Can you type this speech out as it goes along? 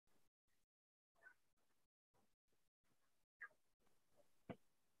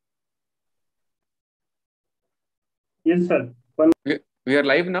Yes, sir. We are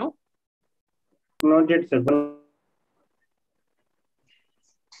live now? Not yet, sir.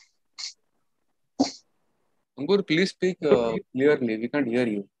 Ankur, please speak clearly. We can't hear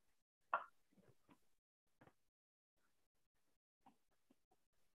you.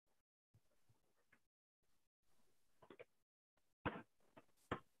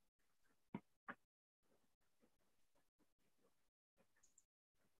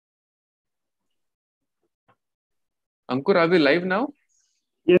 Ankur, are we live now?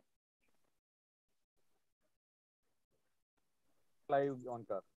 Yes. Live on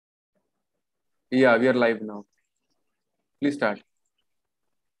car. Yeah, we are live now. Please start.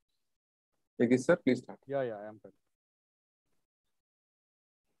 Yes, sir, please start. Yeah, I am.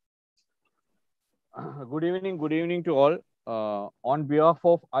 Good evening to all. On behalf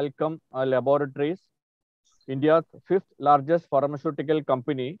of Alkem Laboratories, India's fifth largest pharmaceutical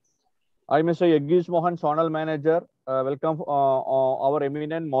company, I, Mr. Yaggish Mohan, Zonal Manager, welcome our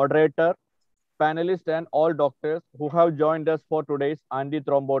eminent moderator, panelists, and all doctors who have joined us for today's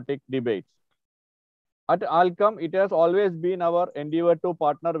anti-thrombotic debates. At Alkem, it has always been our endeavor to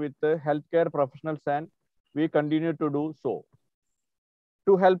partner with healthcare professionals, and we continue to do so.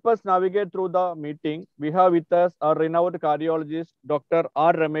 To help us navigate through the meeting, we have with us a renowned cardiologist, Dr.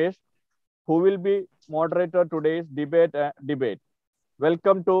 R. Ramesh, who will be moderator today's debate.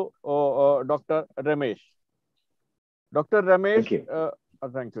 Welcome to Dr. Ramesh. Dr. Ramesh, thank you.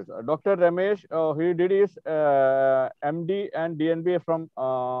 Thank you, sir. Dr. Ramesh, he did his MD and DNB from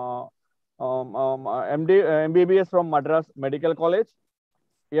MBBS from Madras Medical College,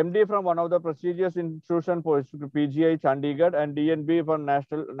 MD from one of the prestigious institutions for PGI Chandigarh, and DNB from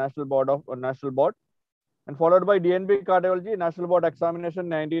National Board, and followed by DNB Cardiology National Board Examination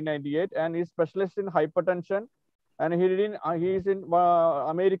 1998, and he's specialist in hypertension, and he is in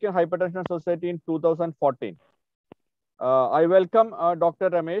American Hypertension Society in 2014. I welcome Dr.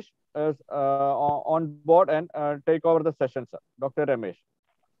 Ramesh on board and take over the session, sir. Dr. Ramesh.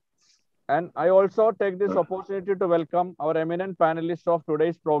 And I also take this opportunity to welcome our eminent panelists of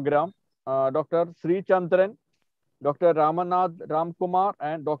today's program, Dr. Sri Chandran, Dr. Ramanath Ramkumar,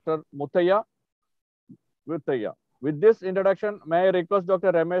 and Dr. Muthaiya. With this introduction, may I request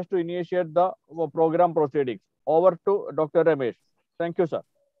Dr. Ramesh to initiate the program proceedings. Over to Dr. Ramesh. Thank you, sir.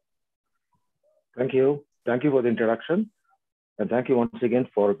 Thank you. Thank you for the introduction. And thank you once again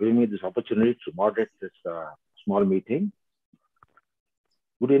for giving me this opportunity to moderate this small meeting.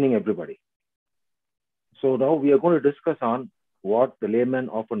 Good evening, everybody. So now we are going to discuss on what the layman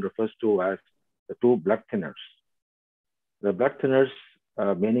often refers to as the two blood thinners. The blood thinners,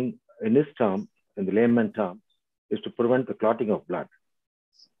 meaning in this term, in the layman term, is to prevent the clotting of blood.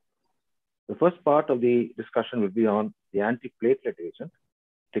 The first part of the discussion will be on the antiplatelet agent,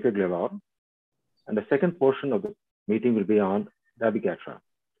 ticagrelor, and the second portion of the meeting will be on dabigatran.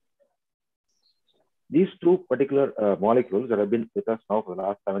 These two particular molecules that have been with us now for the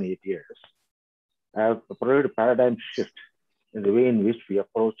last 7-8 years have provided a paradigm shift in the way in which we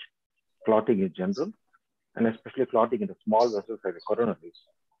approach clotting in general, and especially clotting in the small vessels like the coronaries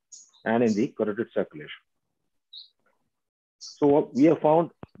and in the carotid circulation. So we have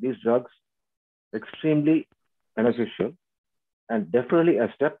found these drugs extremely beneficial and definitely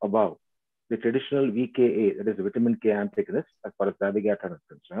a step above the traditional VKA, that is the vitamin K antagonist, as far as dabigatran is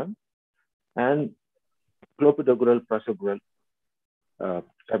concerned, and clopidogrel, prasugrel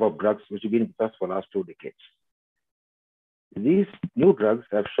type of drugs which have been with us for the last 2 decades. These new drugs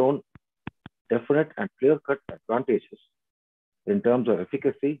have shown definite and clear-cut advantages in terms of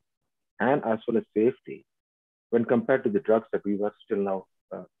efficacy and as well as safety when compared to the drugs that we were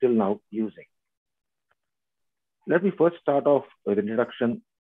till now using. Let me first start off with an introduction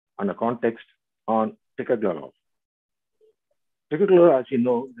on a context on ticagrelor. Ticagrelor, as you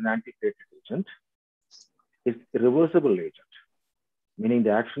know, is an antiplatelet agent. It's a reversible agent, meaning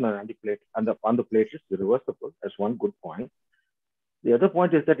the action on the platelets is reversible. That's one good point. The other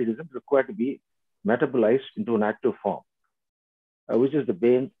point is that it isn't required to be metabolized into an active form, which is the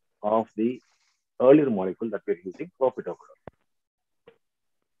bane of the earlier molecule that we're using, clopidogrel.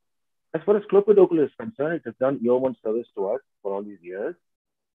 As far as clopidogrel is concerned, it has done yeoman service to us for all these years,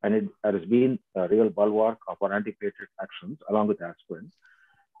 and it has been a real bulwark of our antiplatelet actions along with aspirin.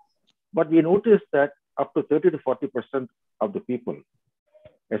 But we noticed that up to 30 to 40% of the people,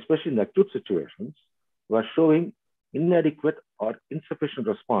 especially in acute situations, were showing inadequate or insufficient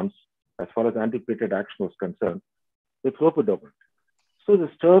response as far as antiplatelet action was concerned with clopidogrel. So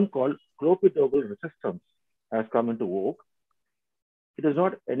this term called clopidogrel resistance has come into vogue. It is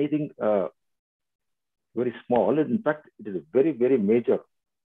not anything very small. In fact, it is a very, very major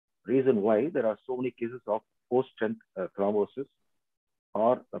reason why there are so many cases of post-stent thrombosis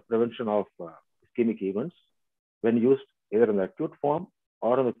or prevention of ischemic events when used either in the acute form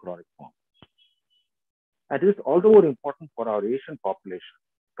or in the chronic form. And this is all the more important for our Asian population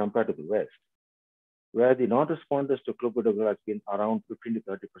compared to the West, where the non-responders to clopidogrel has been around 15 to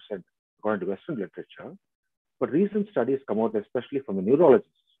 30% according to Western literature. But recent studies come out, especially from the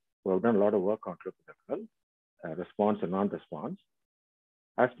neurologists who have done a lot of work on clopidogrel, response and non-response.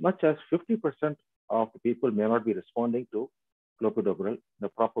 As much as 50% of the people may not be responding to clopidogrel in the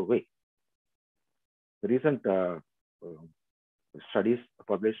proper way. The recent studies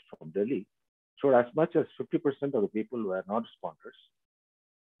published from Delhi showed as much as 50% of the people were non-responders.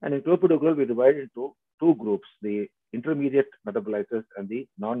 And in clopidogrel, we divide into two groups, the intermediate metabolizers and the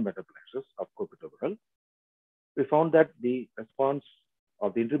non-metabolizers of clopidogrel. We found that the response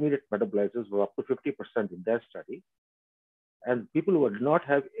of the intermediate metabolizers were up to 50% in their study. And people who did not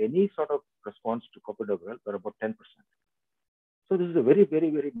have any sort of response to clopidogrel were about 10%. So this is a very, very,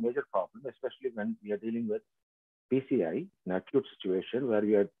 very major problem, especially when we are dealing with PCI, an acute situation where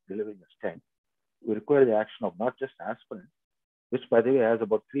we are delivering a stent. We require the action of not just aspirin, which by the way has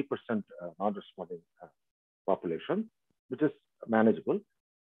about 3% non-responding population, which is manageable.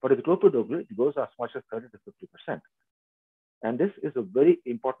 But with clopidogrel, it goes as much as 30 to 50%. And this is a very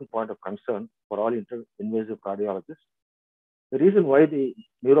important point of concern for all invasive cardiologists. The reason why the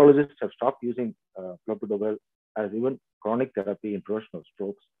neurologists have stopped using clopidogrel as even chronic therapy in prevention of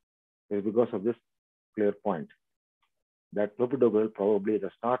strokes is because of this clear point, that clopidogrel probably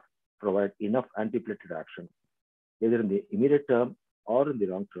does not provide enough antiplatelet action, either in the immediate term or in the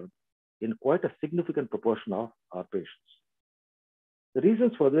long term, in quite a significant proportion of our patients. The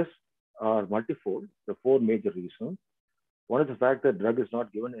reasons for this are multifold, the four major reasons. One is the fact that drug is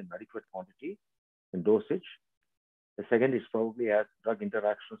not given in adequate quantity and dosage. The second is probably has drug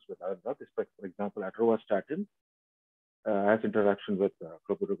interactions with other drugs, for example, atorvastatin has interaction with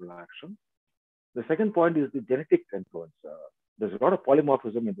clopidogrel action. The second point is the genetic influence. There's a lot of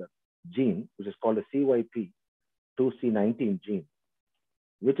polymorphism in the gene, which is called a CYP2C19 gene,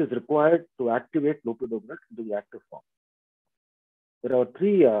 which is required to activate clopidogrel into the active form. There are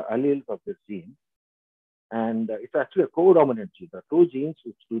three alleles of this gene, and it's actually a co-dominant gene. There are two genes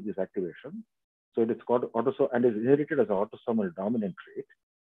which do this activation. So it's called autosomal and is inherited as an autosomal dominant trait.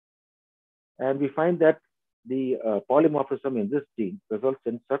 And we find that the polymorphism in this gene results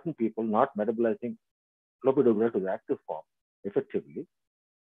in certain people not metabolizing clopidogrel to the active form effectively,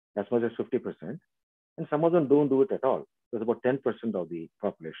 as much as 50%. And some of them don't do it at all. There's about 10% of the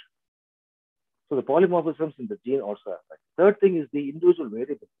population. So the polymorphisms in the gene also affect. Third thing is the individual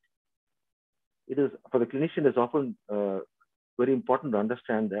variability. It is, for the clinician, it's often very important to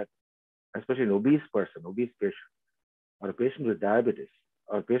understand that, especially an obese person, obese patient, or a patient with diabetes,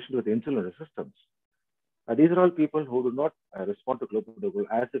 or a patient with insulin resistance. These are all people who do not respond to clopidogrel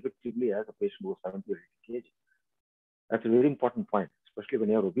as effectively as a patient who is 70 or 80 kg. That's a very important point, especially when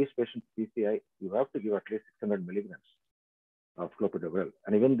you have obese patients with PCI, you have to give at least 600 milligrams of clopidogrel.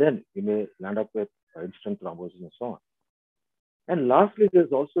 And even then, you may land up with instant thrombosis and so on. And lastly,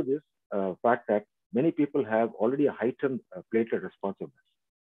 there's also this fact that many people have already a heightened platelet responsiveness,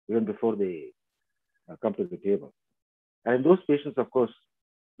 even before they come to the table. And in those patients, of course,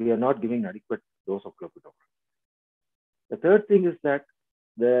 we are not giving adequate dose of clopidogrel. The third thing is that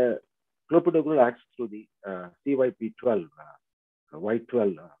the clopidogrel acts through the CYP12,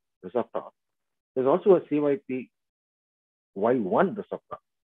 Y12 receptor. There's also a CYP Y1 receptor.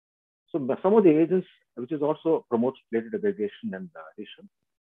 So some of the agents, which is also promotes platelet aggregation and adhesion.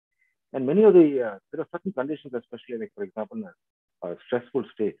 And many of the, there are certain conditions, especially like, for example, a stressful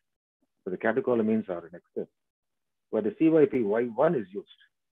state, where the catecholamines are in excess, where the CYP1 is used,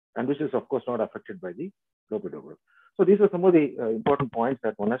 and which is, of course, not affected by the clopidogrel. So these are some of the important points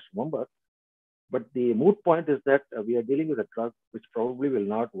that one has to remember. But the moot point is that we are dealing with a drug which probably will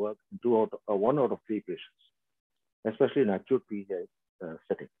not work in 1 out of 3 patients, especially in acute PCI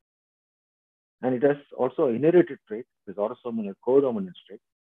setting. And it has also an inherited trait, this autosomal co-dominant trait.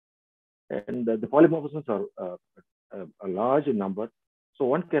 And the polymorphisms are a large in number. So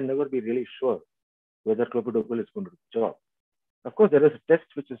one can never be really sure whether clopidogrel is going to do the job. Of course, there is a test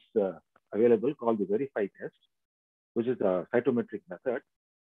which is available called the Verify test, which is a cytometric method.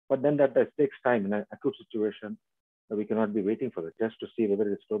 But then that takes time in an acute situation. We cannot be waiting for the test to see whether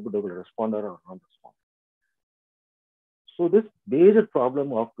it's clopidogrel responder or non-responder. So this major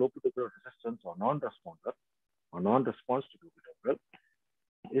problem of clopidogrel resistance or non-responder or non-response to clopidogrel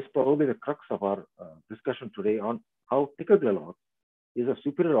is probably the crux of our discussion today on how ticagrelor is a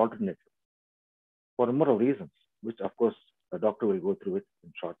superior alternative for a number of reasons, which of course the doctor will go through it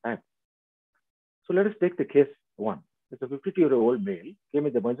in short time. So let us take the case 1. It's a 52-year-old male came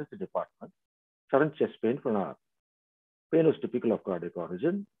in the emergency department, sudden chest pain for an hour. Pain was typical of cardiac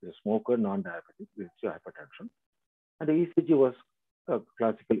origin. He was a smoker, non-diabetic, with hypertension. And the ECG was a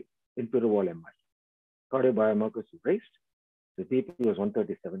classical inferior wall MI. Cardiac biomarkers were raised. The BP was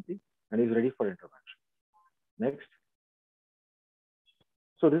 130/70, and he's ready for intervention. Next.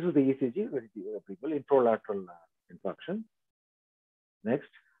 So this is the ECG, very people, intralateral infarction. Next.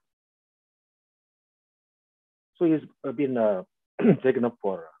 So he's been taken up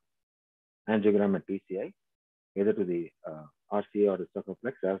for angiogram and PCI, either to the RCA or the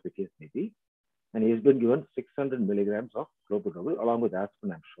circumflex, as the case may be. And he's been given 600 milligrams of clopidogrel along with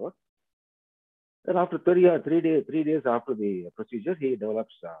aspirin, I'm sure. Then after 3 days after the procedure, he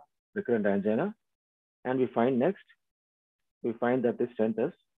develops recurrent angina. And we find that this stent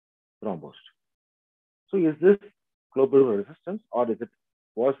is thrombosed. So is this clopidogrel resistance, or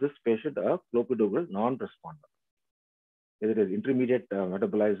was this patient a clopidogrel non-responder? Either it is intermediate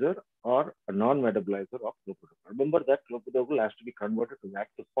metabolizer or a non-metabolizer of clopidogrel. Remember that clopidogrel has to be converted to the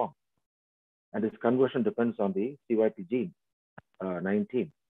active form. And this conversion depends on the CYP gene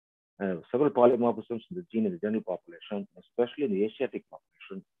 19. Several polymorphisms in the gene in the general population, especially in the Asiatic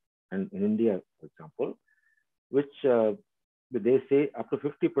population and in India, for example, which they say up to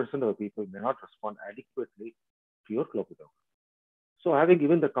 50% of the people may not respond adequately to your clopidogrel. So having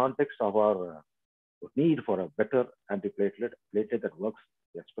given the context of our need for a better antiplatelet that works,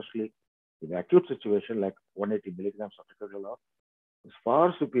 especially in the acute situation like 180 milligrams of ticagrelor, is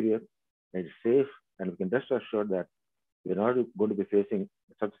far superior and is safe, and we can rest assured that we're not going to be facing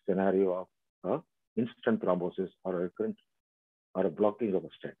such a scenario of instant thrombosis or a recurrent or a blocking of a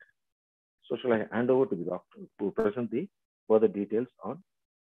stent. So shall I hand over to the doctor to present the further details on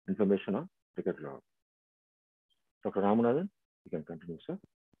information on ticagrelor? Dr. Ramanathan, you can continue, sir.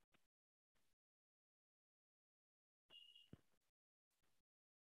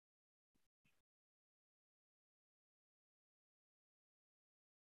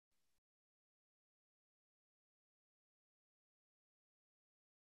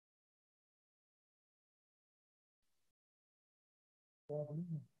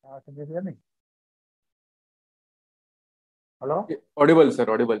 Can you hear me? Hello? Audible, sir.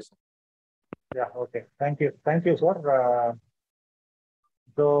 Audible, sir. Yeah, okay. Thank you. Thank you, sir.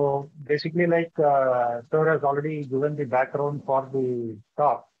 So basically, like sir has already given the background for the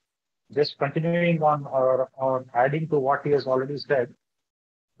talk. Just continuing on or adding to what he has already said.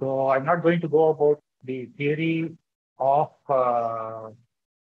 So I'm not going to go about the theory of platelet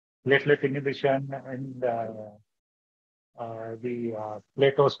inhibition and the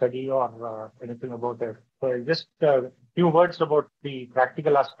Plato study or anything about it. So just a few words about the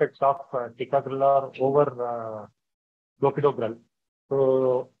practical aspects of ticagrelor over clopidogrel.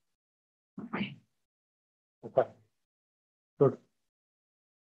 So, okay. So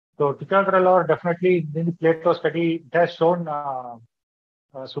ticagrelor definitely in the Plato study it has shown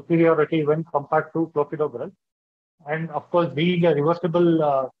superiority when compared to clopidogrel, and of course being a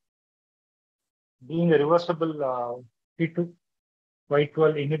reversible T2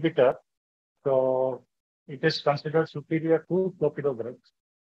 Y12 inhibitor, so it is considered superior to clopidogrel.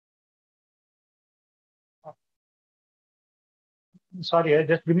 Sorry,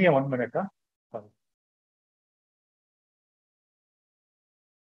 just give me 1 minute. Sorry.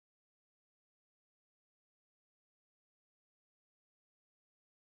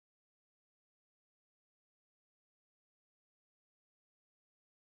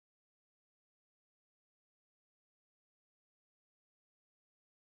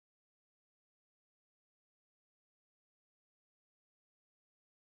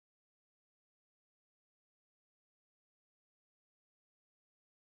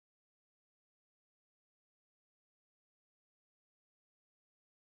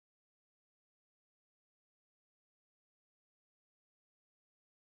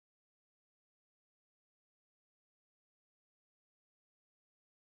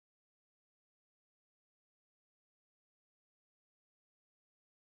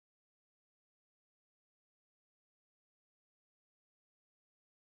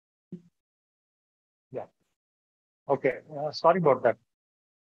 Yeah. Okay. Sorry about that.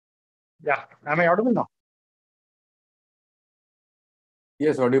 Yeah. Am I audible now?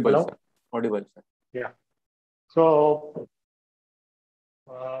 Yes, audible, Hello? sir. Audible, sir. Yeah. So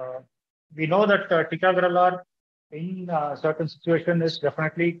we know that ticagrelor in certain situation is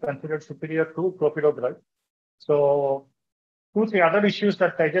definitely considered superior to clopidogrel. So 2-3 other issues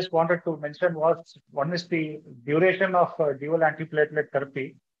that I just wanted to mention was, one is the duration of dual antiplatelet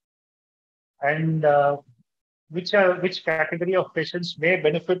therapy, and which category of patients may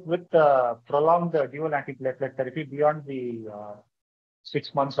benefit with prolonged dual antiplatelet therapy beyond the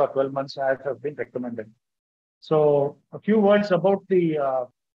 6 months or 12 months as has been recommended. So a few words about the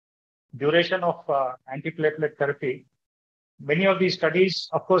duration of antiplatelet therapy. Many of these studies,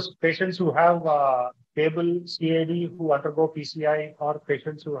 of course, patients who have stable CAD who undergo PCI or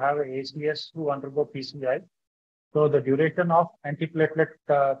patients who have ACS who undergo PCI. So the duration of antiplatelet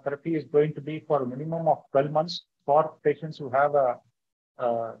therapy is going to be for a minimum of 12 months for patients who have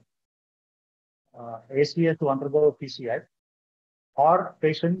ACS who undergo PCI, or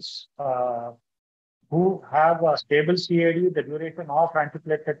patients who have a stable CAD. The duration of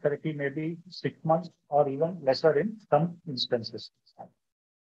antiplatelet therapy may be 6 months or even lesser in some instances.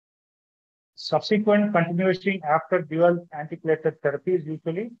 Subsequent continuation after dual antiplatelet therapy is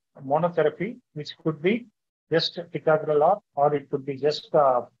usually monotherapy, which could be just ticagrelor, or it could be just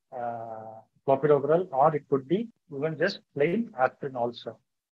clopidogrel, or it could be even just plain aspirin also.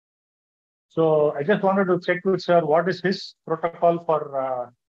 So I just wanted to check with sir, what is his protocol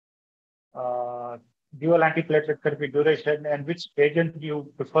for dual antiplatelet therapy duration, and which agent do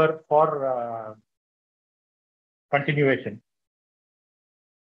you prefer for continuation?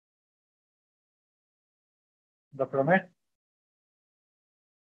 Dr. Ramesh?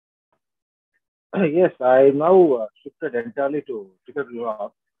 Yes, I now shifted entirely to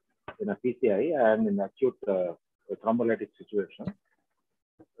ticagrelor in a PCI and in acute thrombolytic situation,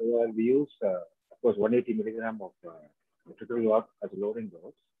 where we use, of course, 180 milligram of ticagrelor as a loading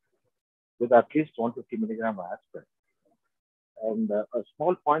dose with at least 150 milligram of aspirin. And a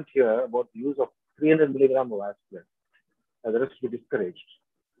small point here about the use of 300 milligram of aspirin, the rest to be discouraged.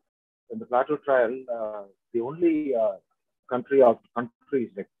 In the Plateau trial, the only countries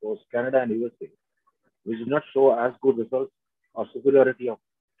like those, Canada and USA, which did not show as good results or superiority of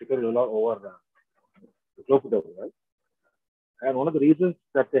ticagrelor over clopidogrel. And one of the reasons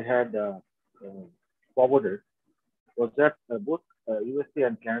that they had forwarded was that both USA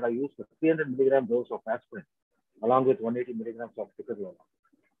and Canada used a 300 milligram dose of aspirin along with 180 milligrams of ticagrelor.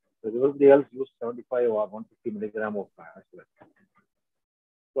 So everybody else used 75 or 150 milligram of aspirin.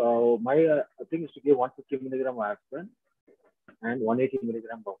 So my thing is to give 150 milligram of aspirin and 180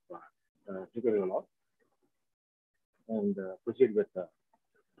 milligram of ticagrelor and proceed with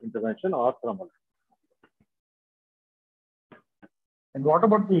intervention or thrombolysis. And what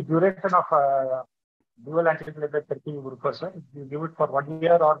about the duration of dual antiplatelet therapy, sir? You give it for 1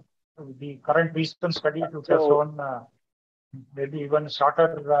 year, or the current recent studies which have shown maybe even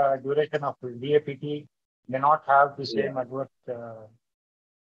shorter duration of DAPT may not have the same adverse.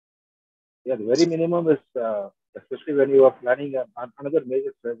 Yeah, the very minimum is, especially when you are planning another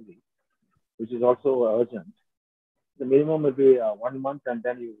major surgery, which is also urgent. The minimum will be 1 month, and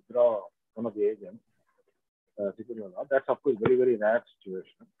then you withdraw one of the agents. That's of course very, very rare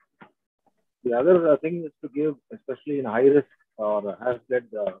situation. The other thing is to give, especially in high risk or has blood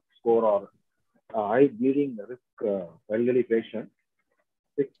score or high bleeding risk elderly patient,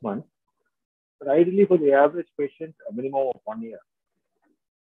 6 months. But ideally for the average patient, a minimum of 1 year.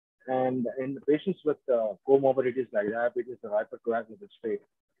 And in the patients with comorbidities like diabetes or hypercoagulated state,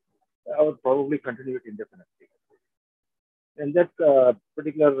 I would probably continue it indefinitely. In that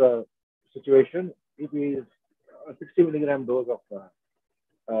particular situation, it is a 60 milligram dose of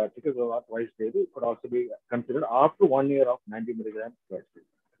ticagrelor twice daily could also be considered after 1 year of 90 milligrams twice daily.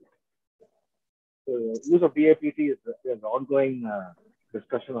 So use of DAPT is an ongoing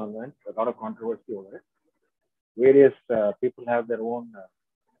discussion on that. A lot of controversy over it. Various people have their own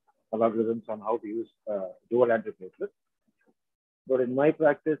algorithms on how to use dual antiplatelets. But in my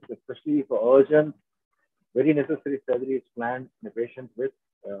practice, especially for urgent, very necessary surgery is planned in a patient with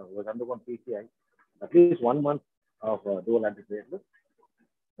was undergone PCI, at least 1 month of dual antiplatelets,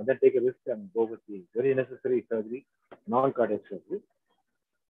 and then take a risk and go with the very necessary surgery, non-cardiac surgery.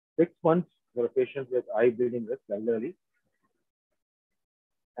 6 months for a patient with high bleeding risk, elderly,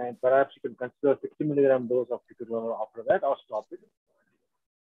 and perhaps you can consider 60 milligram dose of ticagrelor after that, or stop it.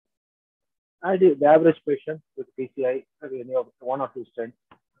 And the average patient with PCI, any of 1 or 2 stents,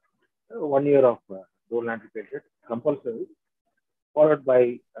 1 year of dual antiplatelet compulsory, followed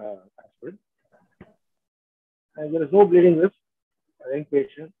by aspirin. And there is no bleeding risk. A young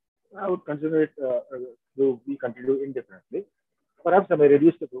patient, I would consider it to be continued indefinitely. Perhaps I may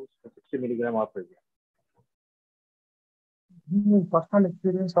reduce the dose to 60 milligram after a year. Personal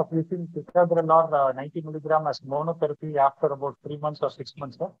experience of using ticagrelor 90 milligram as monotherapy after about 3 months or 6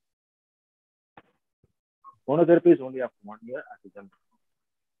 months, sir? Monotherapy is only after 1 year as a general.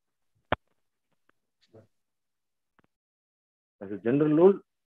 As a general rule,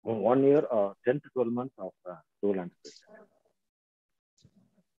 1 year or 10 to 12 months of dual anticipation.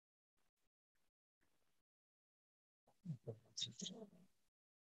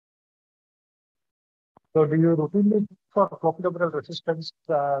 So do you routinely look for clopidogrel resistance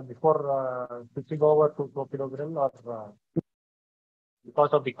before switching over to clopidogrel, or because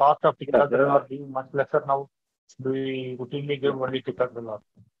of the cost of ticagrelor being much lesser now, do we routinely give only ticagrelor?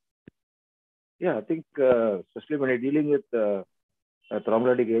 Yeah, I think especially when you're dealing with a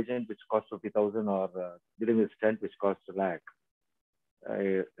thrombolytic agent which costs 50,000 or dealing with stent which costs a lakh,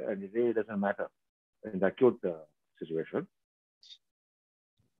 it really doesn't matter in the acute situation.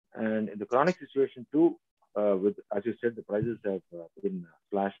 And in the chronic situation too, with, as you said, the prices have been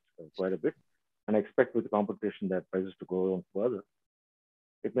slashed quite a bit, and I expect with the competition that prices to go on further.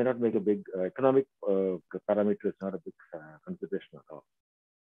 It may not make a big economic parameter is not a big consideration at all.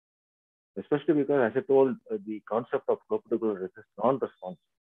 Especially because, as I told, the concept of clopidogrel resistance, non-response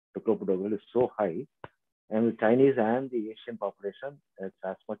to clopidogrel is so high, and the Chinese and the Asian population, it's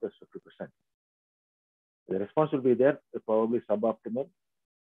as much as 50%. The response will be there, probably suboptimal.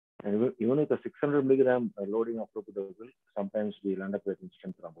 And even with a 600 milligram loading of clopidogrel, sometimes we'll end up with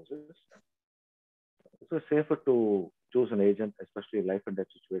instant thrombosis. So it's safer to choose an agent, especially life and death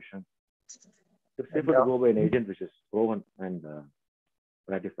situation. It's safer to go by an agent which is proven and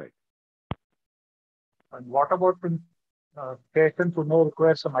ratified. And what about patients who may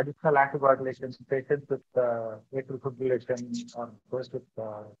require some additional anticoagulation, patients with atrial fibrillation or those with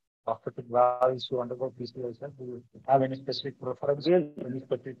prosthetic valves who undergo PCOS? Do you have any specific preference? Again, any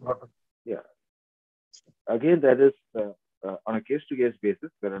specific preference? Yeah. Again, that is on a case-to-case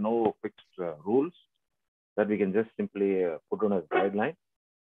basis. There are no fixed rules that we can just simply put on as a guideline.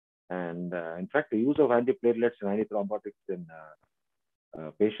 And in fact, the use of antiplatelets and antithrombotics in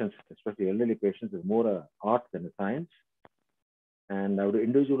patients, especially elderly patients, is more an art than a science. And I would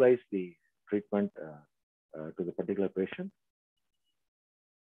individualize the treatment to the particular patient.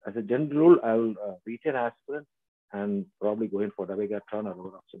 As a general rule, I will retain aspirin and probably go in for dabigatran or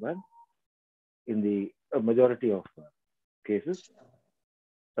rivaroxaban in the majority of cases.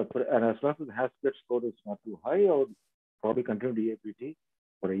 And as long as the HAS-BLED score is not too high, I would probably continue DAPT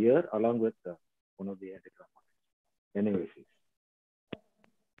for a year along with one of the antithrombotics. Anyways.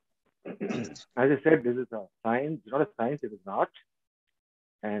 As I said, this is a science, not a science, it is an art.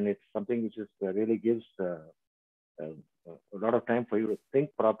 And it's something which is really gives a lot of time for you to think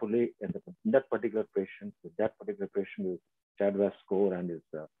properly in that particular patient, with that particular patient with CHA2DS2-VASc score and his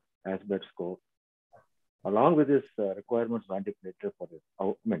HAS-BLED score, along with his requirements of antiplatelet for his,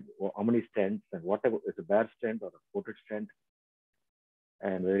 how many stents and whatever, is a bare stent or a coated stent,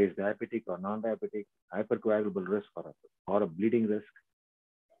 and whether he's diabetic or non-diabetic, hypercoagulable risk or a bleeding risk.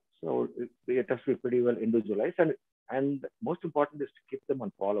 So it has to be pretty well individualized, and most important is to keep them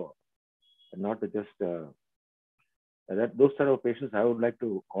on follow-up and not to just those type of patients I would like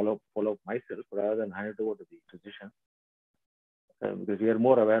to follow up myself rather than hand it over to the physician, because we are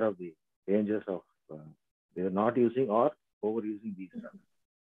more aware of the dangers of they are not using or overusing these drugs.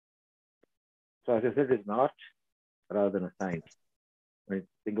 So as I said, it's an art rather than a science when you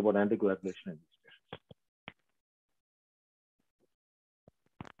think about anticoagulation in these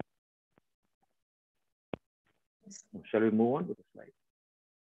patients. Shall we move on with the slide?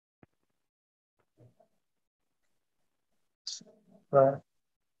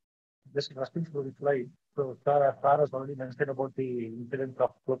 Just asking for the slide. So, Sir has already mentioned about the incidence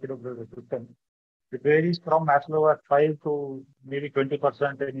of clopidogrel resistance. It varies from as low as 5 to maybe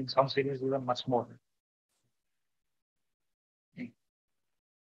 20%, and in some series even much more.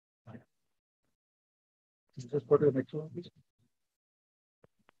 Just go to the next one, please.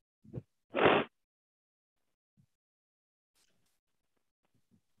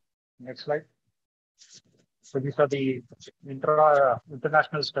 Next slide. So these are the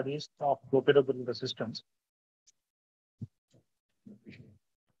international studies of clopidogrel resistance.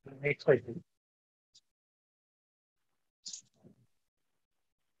 Next slide, please.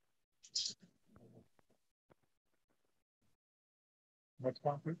 Next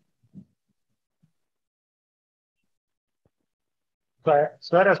one, please. So,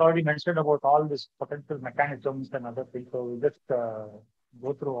 Sir has already mentioned about all these potential mechanisms and other things. So we'll just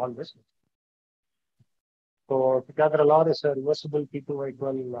go through all this. So ticagrelor is a reversible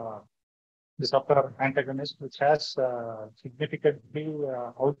P2Y12 receptor antagonist, which has significantly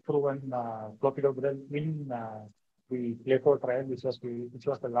outproven clopidogrel in the Plato trial, which was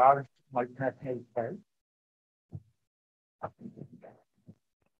the large multinational trial.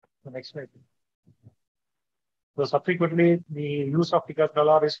 The next slide. So subsequently, the use of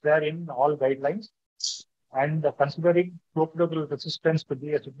ticagrelor is there in all guidelines. And considering clopidogrel resistance to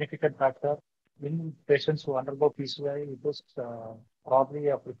be a significant factor in patients who undergo PCI, it is probably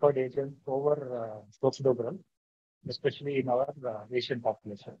a preferred agent over clopidogrel, especially in our Asian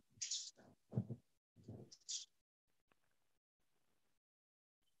population.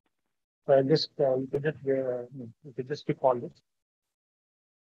 So I'll just, you can just skip all this.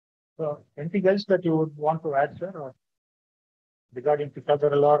 So anything else that you would want to add, sir, or regarding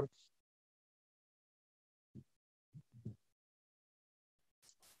ticagrelor or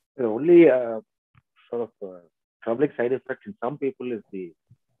the only sort of troubling side effect in some people is the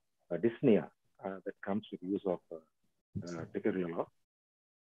dyspnea that comes with use of ticagrelor,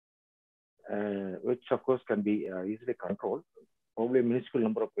 which of course can be easily controlled. Probably a minuscule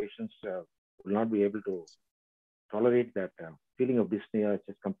number of patients will not be able to tolerate that feeling of dyspnea,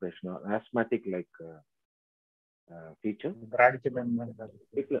 chest compression, or asthmatic-like feature.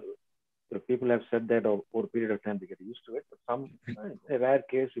 People have said that over a period of time they get used to it, but some, in a rare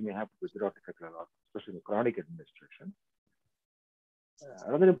case, we may have to withdraw ticagrelor, especially in the chronic administration.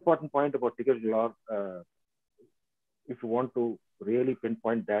 Another important point about ticagrelor, if you want to really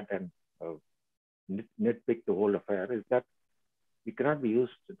pinpoint that and nitpick the whole affair, is that it cannot be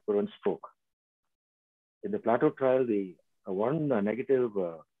used to prevent stroke. In the Plateau trial, the one negative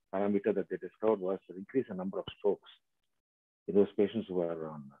parameter that they discovered was the increase in number of strokes in those patients who were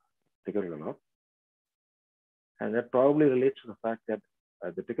on ticagrelor. And that probably relates to the fact that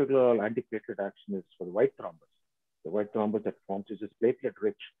the ticagrelor antiplatelet action is for the white thrombus. The white thrombus that forms is platelet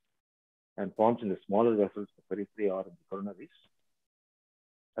rich and forms in the smaller vessels, the periphery or in the coronaries,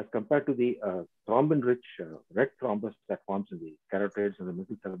 as compared to the thrombin-rich red thrombus that forms in the carotids and the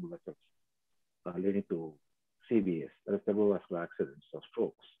middle cerebral vessels, leading to CVAs, that is cerebrovascular accidents or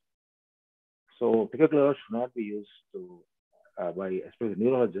strokes. So ticagrelor should not be used to by especially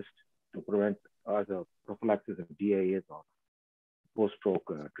neurologists to prevent as a prophylaxis of DIAs or post-stroke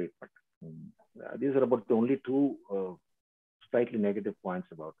treatment. These are about the only two slightly negative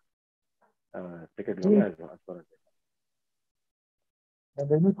points about ticagrelor as far as and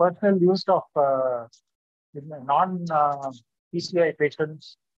any personal use of non-PCI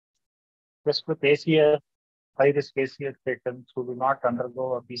patients, just with ACS, high-risk ACS patients who do not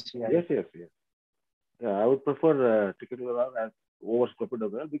undergo a PCI? Yes. Yeah, I would prefer ticagrelor as over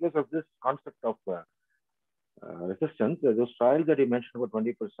clopidogrel because of this concept of resistance. Those trials that you mentioned about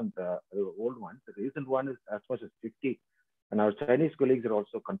 20%, old ones, the recent one is as much as 50. And our Chinese colleagues are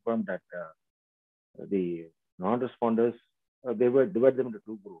also confirmed that the non-responders, they were divided them into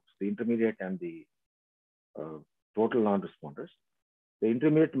two groups, the intermediate and the total non-responders. The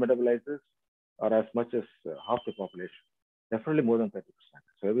intermediate metabolizers are as much as half the population, definitely more than 30%.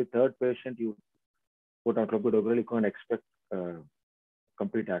 So every third patient you put on clopidogrel, you can't expect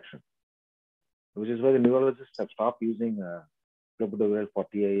complete action, which is why the neurologists have stopped using clopidogrel for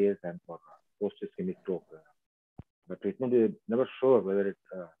TIAs and for post-ischemic stroke. The treatment is never sure whether it,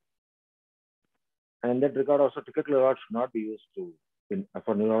 and in that regard also ticagrelor should not be used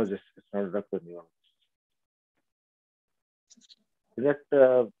for neurologists. It's not a drug for neurologists. In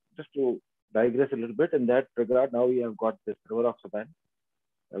that, just to digress a little bit, in that regard, now we have got this rivaroxaban,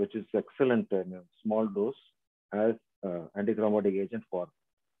 which is excellent in a small dose as antithrombotic agent for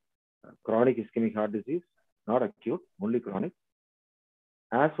chronic ischemic heart disease, not acute, only chronic,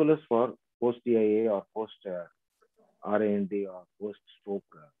 as well as for post-DIA or post-RAND or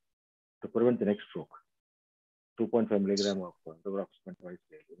post-stroke to prevent the next stroke. 2.5 milligram of rivaroxaban twice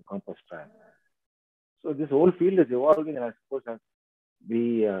daily in the COMPASS trial. So this whole field is evolving, and I suppose as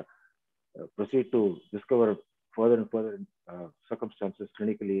we proceed to discover further and further circumstances,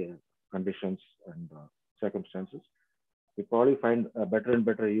 clinically conditions and circumstances, we probably find a better and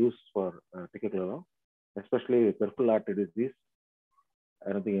better use for ticagrelor, especially with peripheral artery disease.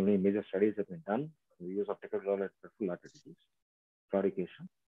 I don't think any major studies have been done on the use of ticagrelor at peripheral artery disease, claudication.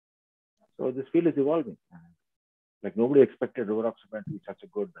 So this field is evolving. Like nobody expected rivaroxaban to be such a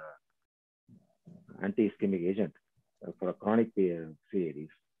good anti-ischemic agent for a chronic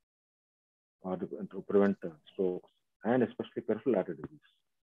CADs or to prevent strokes and especially peripheral artery disease.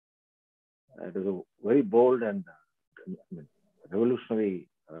 It is a very bold and revolutionary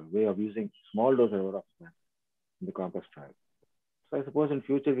way of using small dose of rivaroxaban in the COMPASS trial. So I suppose in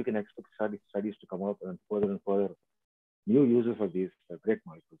future we can expect studies to come out and further new uses of these great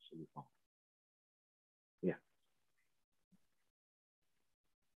molecules to be found. Yeah.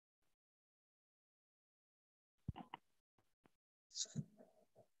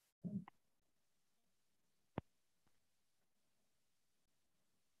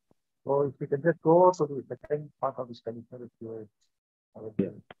 So if we can just go to the second part of the study, if you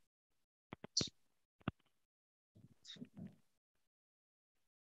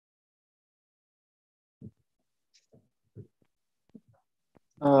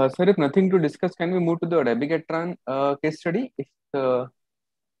Sir, if nothing to discuss, can we move to the dabigatran case study? If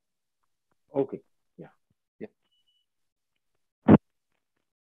Okay. Yeah.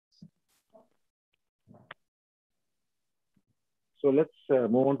 So let's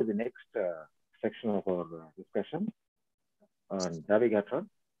move on to the next section of our discussion on dabigatran,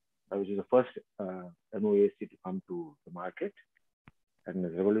 which is the first MOAC to come to the market and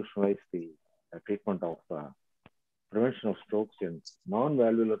revolutionize the treatment of prevention of strokes in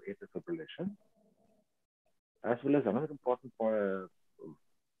non-valvular atrial fibrillation, as well as another important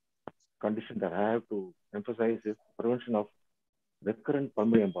condition that I have to emphasize is prevention of recurrent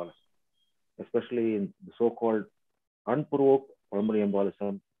pulmonary embolism, especially in the so-called unprovoked pulmonary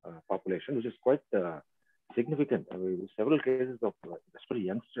embolism population, which is quite significant. I mean, several cases of especially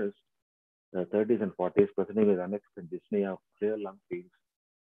youngsters, 30s and 40s, presenting with unexplained dyspnea, clear lung fields,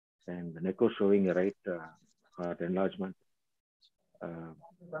 and the echo showing a right heart enlargement.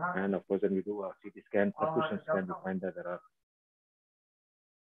 And of course, when we do a CT scan, perfusion scan, we find that there are.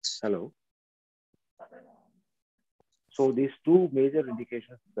 Hello. So these two major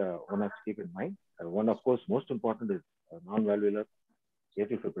indications one has to keep in mind. One, of course, most important is non-valvular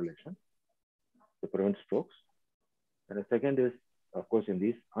atrial fibrillation to prevent strokes. And the second is, of course, in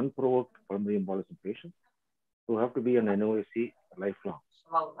these unprovoked pulmonary embolism patients who have to be on NOAC lifelong.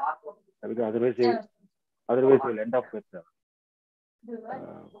 Because otherwise you'll end up with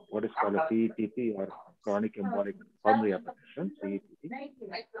what is called a CETP, or chronic embolic pulmonary hypertension, CETP.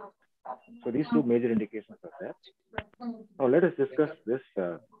 So these two major indications are there. Now let us discuss this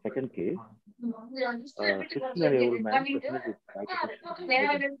second case. 69-year-old man presented with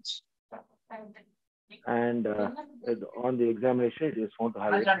hypertension. And on the examination, it is found to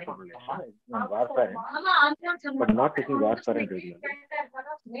have atrial fibrillation on warfarin, but not taking warfarin regularly.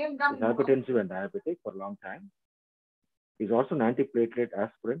 He's hypertensive and diabetic for a long time. He's also an antiplatelet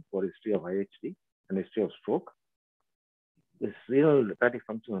aspirin for history of IHD and history of stroke. His renal hepatic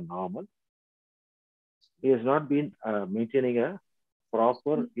function is normal. He has not been maintaining a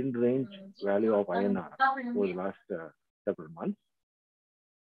proper in-range value of INR over the last several months.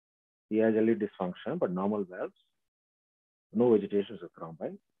 He has LV dysfunction, but normal valves, no vegetations of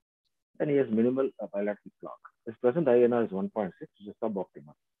thrombi, and he has minimal bilateral clog. His present INR is 1.6, which is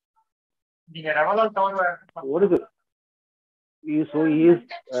suboptimal. What is it? So he is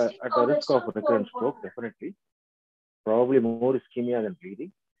at a risk of recurrent stroke, definitely. Probably more ischemia than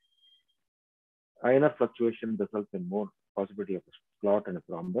bleeding. INR fluctuation results in more possibility of a clot and a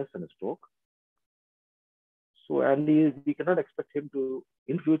thrombus and a stroke. So, and we cannot expect him to,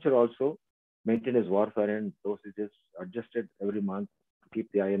 in future also, maintain his warfarin dosages adjusted every month to keep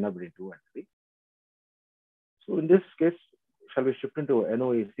the INR between 2 and 3. So in this case, shall we shift into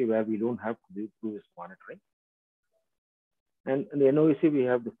NOAC where we don't have to do this monitoring? And in the NOAC, we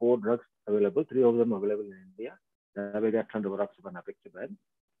have the 4 drugs available, 3 of them available in India: dabigatran, rivaroxaban, apixaban,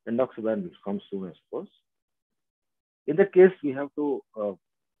 endoxaban, which comes soon, I suppose. In that case, we have to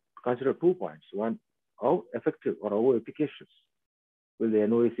consider 2 points. One, how effective or how efficacious will the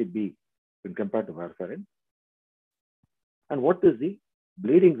NOAC be when compared to warfarin? And what is the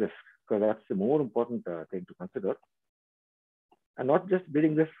bleeding risk? Because that's the more important thing to consider. And not just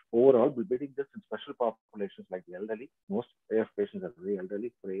bleeding risk overall, but bleeding risk in special populations like the elderly. Most AF patients are very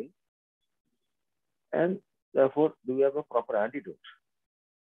elderly, frail. And therefore, do we have a proper antidote?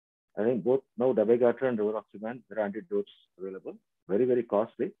 I think both now dabigatran and rivaroxaban, there are antidotes available, very, very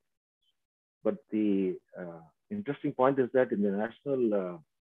costly. But the interesting point is that in the national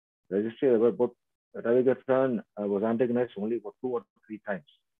registry, there were about dabigatran was antagonized only about 2 or 3 times,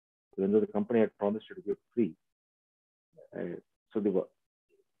 even though the company had promised to give free. So the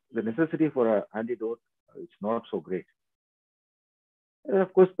necessity for an antidote is not so great. And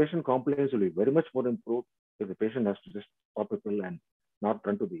of course, patient compliance will be very much more improved if the patient has to just pop a pill and not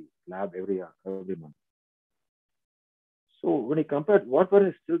run to the lab every month. So when you compare, warfarin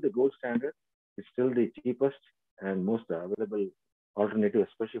is still the gold standard. It's still the cheapest and most available alternative,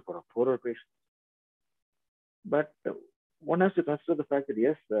 especially for a poorer patient. But one has to consider the fact that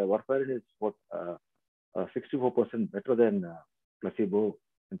yes, warfarin is what 64% better than placebo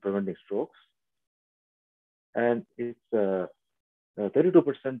in preventing strokes, and it's 32%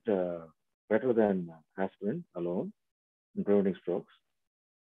 better than aspirin alone in preventing strokes.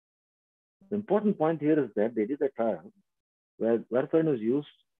 The important point here is that they did a trial where warfarin was used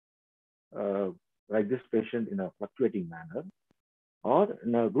like this patient in a fluctuating manner, or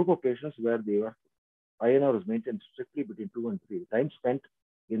in a group of patients where the INR was maintained strictly between 2 and 3. The time spent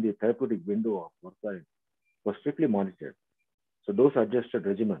in the therapeutic window of warfarin was strictly monitored. So dose adjusted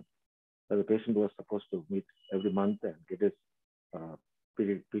regimen that the patient was supposed to meet every month and get his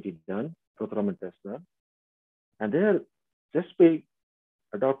PT done, prothrombin test done, and they are just by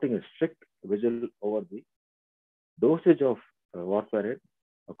adopting a strict vigil over the dosage of warfarin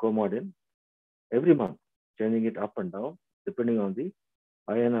or Coumadin every month, changing it up and down depending on the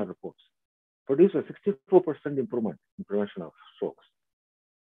INR reports, produced a 64% improvement in prevention of strokes.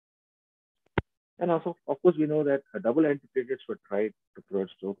 And also, of course, we know that double antiplatelets were tried to prevent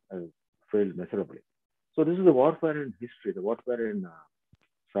stroke and failed miserably. So this is the warfarin history, the warfarin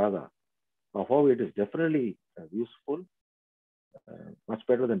saga of how it is definitely useful, much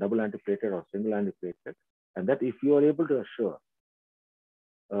better than double antiplatelet or single antiplatelet. And that if you are able to assure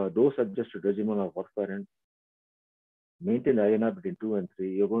dose-adjusted regimen of warfarin, maintain INR between 2 and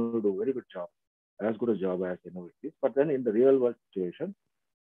 3, you're going to do a very good job, as good a job as innovators. But then in the real world situation,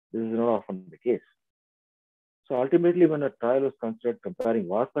 this is not often the case. So ultimately, when a trial was considered comparing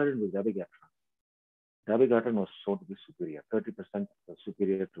warfarin with dabigatran was shown to be superior, 30%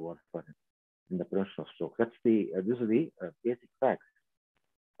 superior to warfarin in the prevention of stroke. That's the this is the basic facts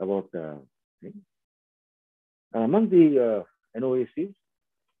about things. Among the NOACs,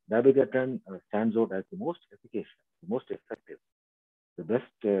 dabigatran stands out as the most efficacious, the most effective, the best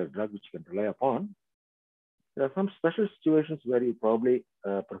drug which you can rely upon. There are some special situations where you probably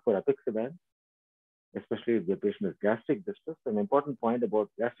prefer apixaban, especially if the patient has gastric distress. An important point about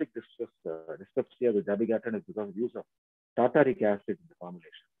gastric distress, dyspepsia with dabigatran is because of use of tartaric acid in the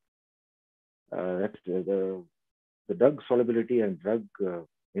formulation. That's the drug solubility and drug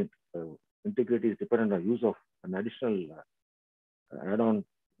integrity is dependent on use of an additional add-on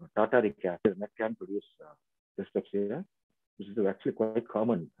tartaric acid, and that can produce dyspepsia, which is actually quite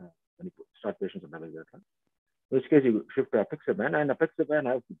common when you start patients on dabigatran. In which case, you shift to apixaban, and apixaban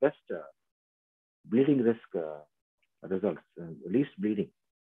has the best bleeding risk results, least bleeding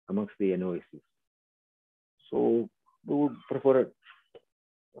amongst the NOACs. So we would prefer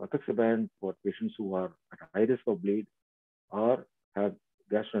apixaban for patients who are at high risk of bleed or have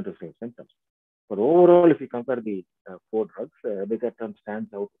gastrointestinal symptoms. But overall, if you compare the 4 drugs, dabigatran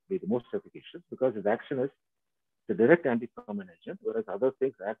stands out to be the most efficacious because its action is the direct anti-thrombin agent, whereas other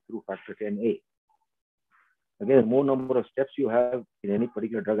things act through factor Xa. Again, the more number of steps you have in any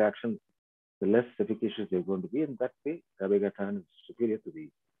particular drug action, the less efficacious they're going to be. In that way, dabigatran is superior to the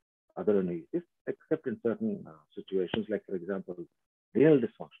other NOACs, except in certain situations, like, for example, renal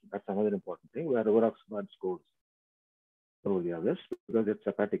dysfunction. That's another important thing where rivaroxaban scores over the others because it's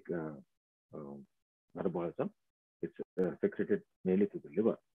hepatic metabolism. It's secreted mainly to the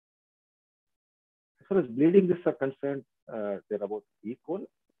liver. As far as bleeding risks are concerned, they're about equal,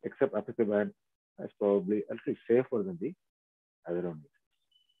 except apixaban is probably a little safer than the other NOACs.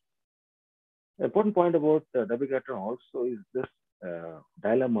 The important point about dabigatran also is this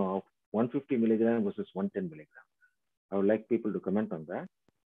dilemma of 150 milligram versus 110 milligram. I would like people to comment on that.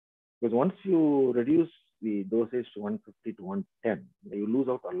 Because once you reduce the dosage to 150 to 110, you lose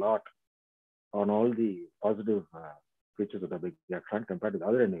out a lot on all the positive features of dabigatran compared to the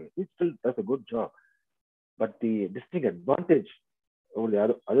other NOACs. It still does a good job. But the distinct advantage over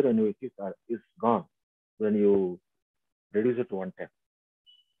the other NOACs is gone when you reduce it to 110.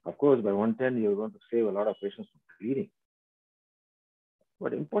 Of course, by 110, you're going to save a lot of patients from bleeding.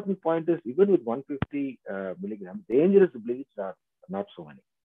 But important point is, even with 150 milligrams, dangerous bleeds are not so many,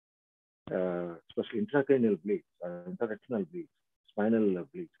 especially intracranial bleeds, intraretinal bleeds, spinal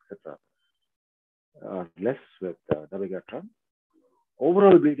bleeds, etc. Are less with dabigatran.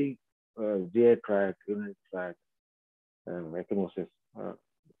 Overall bleeding, GI tract, urinary tract, ecchymosis,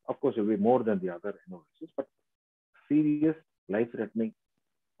 of course, will be more than the other NOACs, but serious, life-threatening,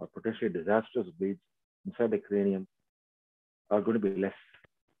 or potentially disastrous bleeds inside the cranium are going to be less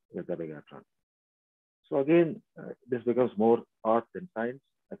with dabigatran. So again, this becomes more art than science.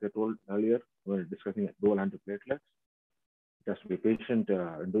 As I told earlier, when discussing dual antiplatelets, it has to be patient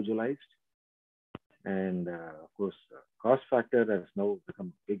individualized. And of course, cost factor has now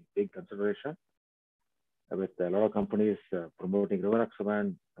become a big consideration with a lot of companies promoting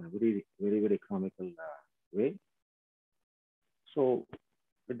rivaroxaban in a very economical way. So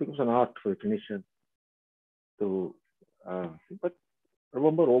it becomes an art for the clinician to, but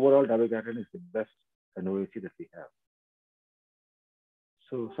remember, overall, dabigatran is the best NOAC that we have.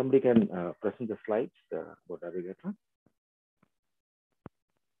 So somebody can present the slides about dabigatran.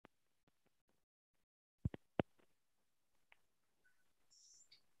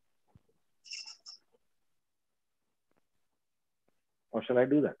 Or shall I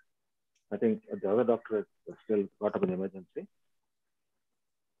do that? I think the other doctor is still caught up in emergency.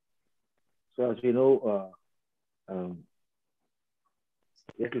 So as we know, atrial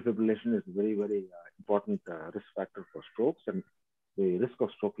fibrillation is a very important risk factor for strokes, and the risk of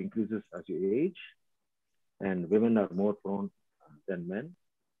stroke increases as you age, and women are more prone than men.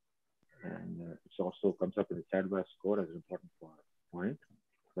 And it also comes up in the CHADS score as an important point.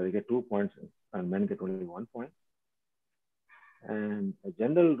 So they get 2 points and men get only 1 point. And a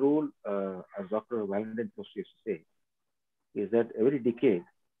general rule, as Dr. Valentine Post used to say, is that every decade,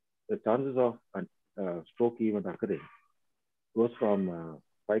 the chances of a stroke event occurring goes from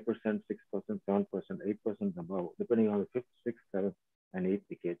 5%, 6%, 7%, 8% above, depending on the 5th, 6th, 7th, and 8th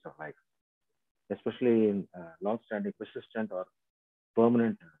decades of life, especially in long-standing, persistent, or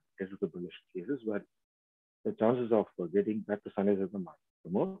permanent atrial fibrillation cases where the chances of getting back to sinus rhythm are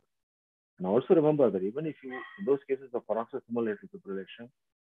remote. And also remember that even if you, in those cases of paroxysmal atrial fibrillation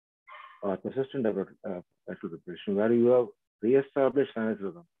or persistent atrial fibrillation, where you have re-established sinus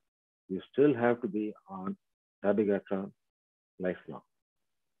rhythm, you still have to be on dabigatran lifelong.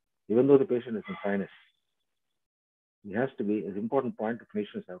 Even though the patient is in sinus, he has to be, an important point the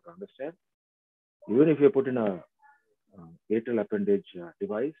clinicians have to understand. Even if you put in a atrial appendage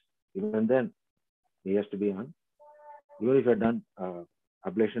device, even then he has to be on. Even if you have done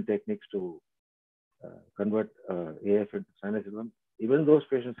ablation techniques to convert AF into sinus rhythm, even those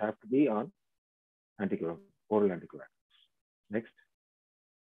patients have to be on oral anticoagulants. Next.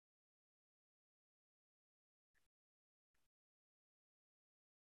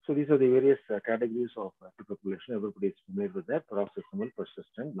 So these are the various categories of atrial fibrillation. Everybody is familiar with that: paroxysmal,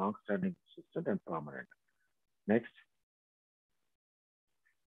 persistent, long-standing, persistent, and permanent. Next.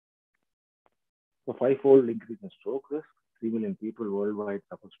 So 5-fold increase in stroke risk. 3 million people worldwide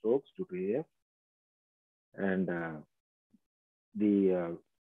suffer strokes due to AF. And the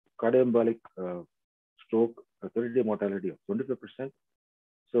cardioembolic stroke, 30-day mortality of 25%.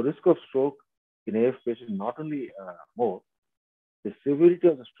 So risk of stroke in AF patient not only more, the severity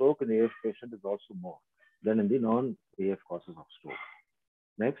of the stroke in the AF patient is also more than in the non-AF causes of stroke.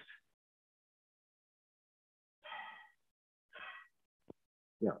 Next.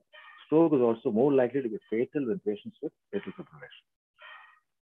 Yeah. Stroke is also more likely to be fatal in patients with atrial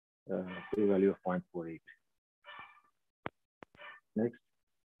fibrillation. P-value of 0.48. Next.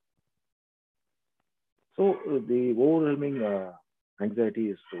 So the overwhelming anxiety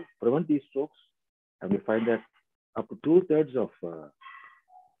is to prevent these strokes, and we find that up to 2/3 of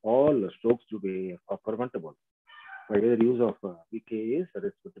all strokes to be are preventable by either use of VKAs, that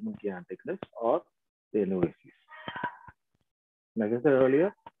is vitamin K antagonists, or the NOACs. Like I said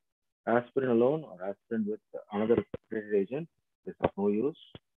earlier, aspirin alone or aspirin with another treated agent is of no use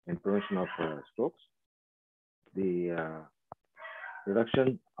in prevention of strokes. The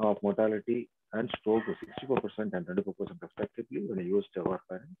reduction of mortality and stroke is 64% and 24% respectively when you use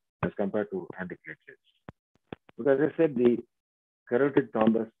warfarin as compared to antiplatelets. Because as I said, the carotid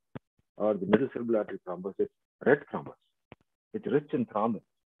thrombus or the middle cerebral artery thrombus is red thrombus. It's rich in thrombin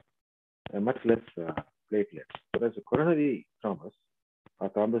and much less platelets. Whereas the coronary thrombus or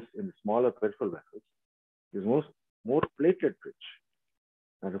thrombus in the smaller peripheral vessels is more platelet rich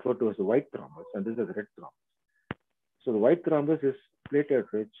and referred to as the white thrombus, and this is red thrombus. So the white thrombus is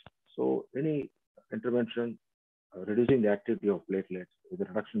platelet rich. So any intervention reducing the activity of platelets, with a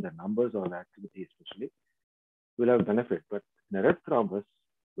reduction in the numbers or the activity especially, will have benefit. But in a red thrombus,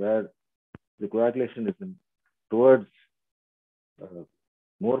 where the coagulation is towards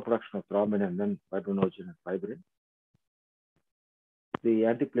more production of thrombin and then fibrinogen and fibrin, the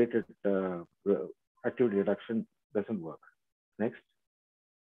antiplatelet activity reduction doesn't work. Next.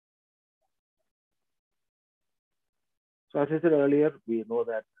 So as I said earlier, we know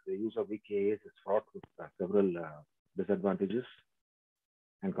that the use of VKAs is fraught with several disadvantages,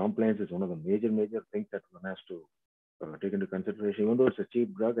 and compliance is one of the major things that one has to take into consideration, even though it's a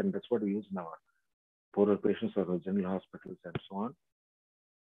cheap drug, and that's what we use in our poorer patients or general hospitals and so on.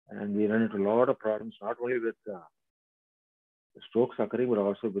 And we run into a lot of problems, not only with strokes occurring, but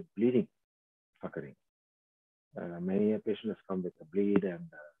also with bleeding occurring. Many patients come with a bleed,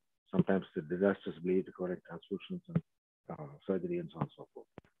 and sometimes the disastrous bleed requiring transfusions and surgery and so on and so forth.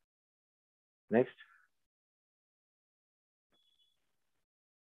 Next.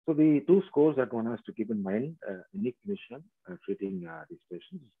 So the two scores that one has to keep in mind, any clinician treating these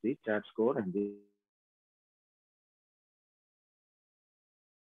patients, is the CHADS score and the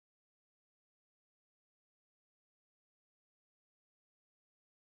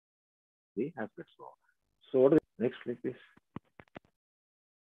aspect score. So what is the next slide, please?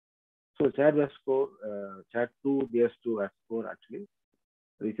 So CHADS score, CHAD2, DS2 score actually.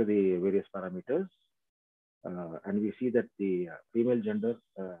 These are the various parameters. And we see that the female gender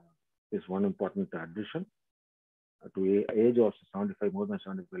is one important addition to age also 75, more than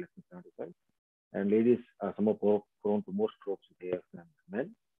 75, less than 75. And ladies are somewhat prone to more strokes with AF than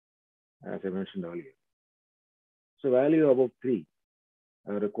men, as I mentioned earlier. So value above 3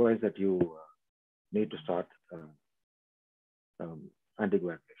 requires that you need to start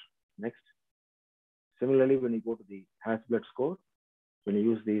anticoagulation. Next. Similarly, when you go to the Hasbled score, when you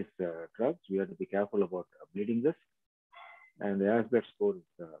use these drugs, we have to be careful about bleeding risk. And the Hasbled score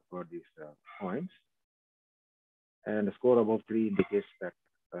is for these points. And a score above 3 indicates that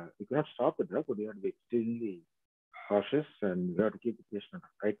you cannot stop the drug, but you have to be extremely cautious, and you have to keep the patient under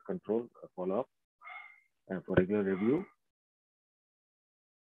tight control, follow up, and for regular review.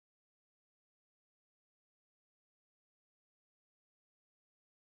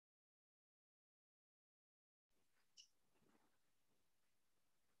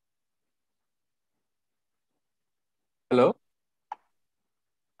 Hello?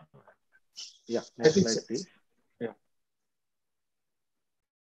 Yeah, next slide, please. Yeah.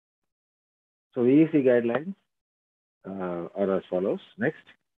 So EEC guidelines are as follows. Next.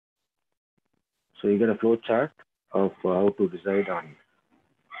 So you get a flow chart of how to decide on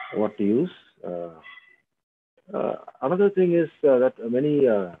what to use. Another thing is that many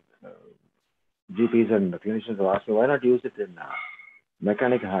GPs and clinicians have asked me, why not use it in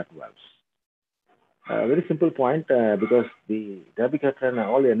mechanical heart valves? Very simple point, because the dabigatran and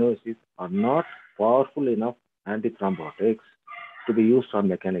all the NOACs are not powerful enough antithrombotics to be used on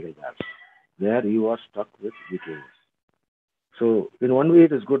mechanical valves. There you are stuck with VKAs. So in one way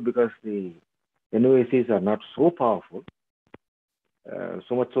it is good because the NOACs are not so powerful,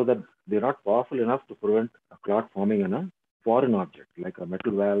 so much so that they're not powerful enough to prevent a clot forming in a foreign object, like a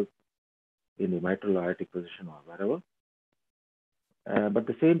metal valve in the mitral aortic position or wherever. But at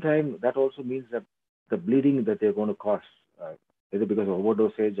the same time, that also means that the bleeding that they're going to cause, either because of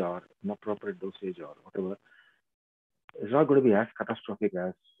overdosage or inappropriate dosage or whatever, is not going to be as catastrophic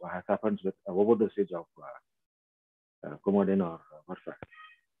as happens with overdosage of Coumadin or warfarin.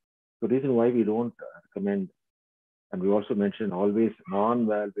 The reason why we don't recommend, and we also mention always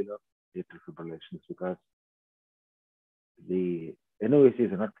non-valvular atrial fibrillation, is because the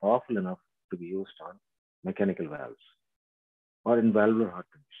NOACs are not powerful enough to be used on mechanical valves or in valvular heart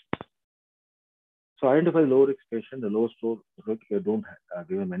conditions. So identify low risk patient, the low stroke risk, you don't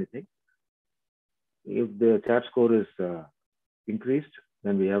give them anything. If the CHAT score is increased,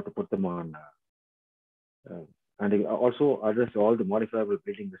 then we have to put them on, and also address all the modifiable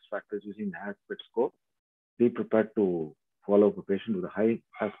bleeding risk factors using the Hasbled score. Be prepared to follow up a patient with a high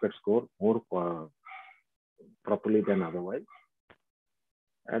Hasbled score more properly than otherwise.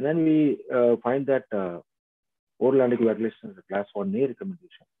 And then we find that oral anticoagulation is a class 1A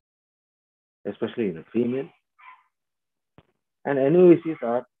recommendation, especially in a female. And NOACs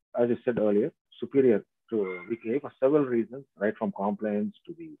are, as I said earlier, superior to VKA for several reasons, right from compliance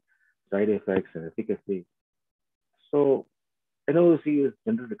to the side effects and efficacy. So NOAC is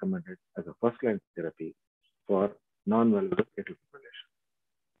generally recommended as a first-line therapy for non-valvular atrial fibrillation.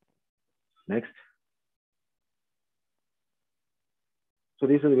 Next. So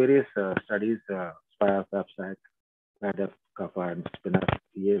these are the various studies, SPIRE, FAPSAC, PADEF, CAFA, and SPINAF,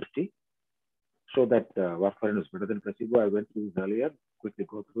 EAFT, show that warfarin is better than placebo. I went through this earlier, quickly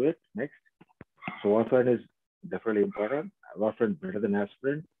go through it. Next. So warfarin is definitely important. Warfarin better than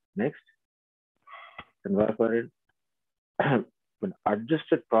aspirin. Next. And warfarin, when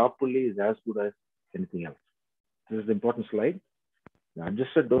adjusted properly, is as good as anything else. This is the important slide. The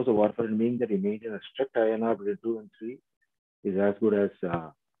adjusted dose of warfarin, meaning that you maintain a strict INR between 2 and 3, is as good as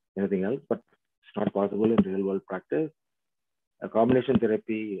anything else, but it's not possible in real world practice. A combination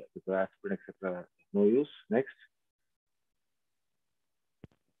therapy with aspirin, etc., no use. Next.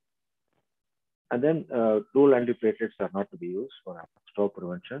 And then dual antiplatelets are not to be used for stroke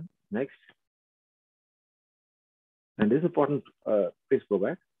prevention. Next. And this is important, please go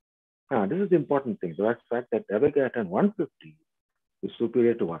back. This is the important thing, the fact that dabigatran 150 is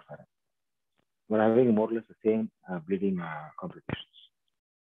superior to warfarin. We're having more or less the same bleeding complications,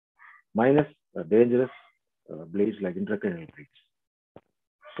 minus dangerous bleeds like intracranial bleeds.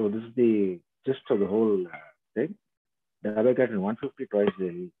 So this is the gist of the whole thing. Dabigatran 150 twice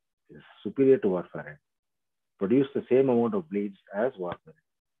daily is superior to warfarin, produce the same amount of bleeds as warfarin,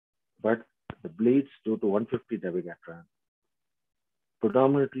 but the bleeds due to 150 dabigatran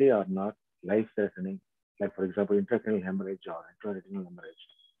predominantly are not life-threatening, like for example intracranial hemorrhage or intraretinal hemorrhage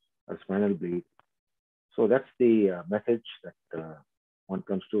or spinal bleed. So that's the message that one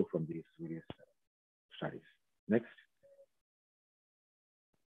comes to from these various studies. Next.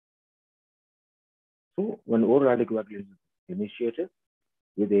 So when oral anticoagulation is initiated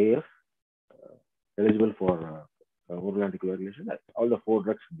with AF, eligible for oral anticoagulation, all the 4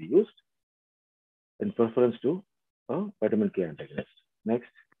 drugs can be used. in preference to a vitamin K antagonist. Next.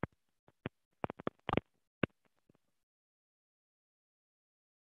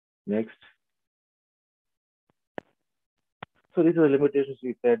 Next. So these are the limitations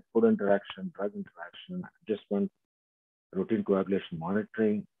we said: food interaction, drug interaction, adjustment, routine coagulation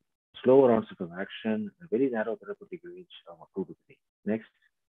monitoring, slower onset of action, a very narrow therapeutic range of 2 to 3. Next.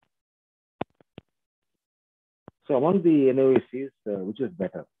 So among the NOACs, which is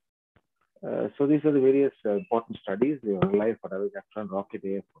better? So these are the various important studies. We rely for dabigatran, Rocket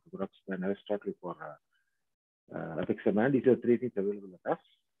for Rivaroxaban, Aristotle for apixaban. These are 3 things available with us.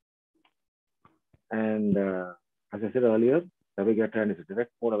 And as I said earlier, dabigatran is a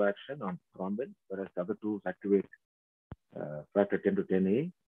direct mode of action on thrombin, whereas the other two activate factor 10 to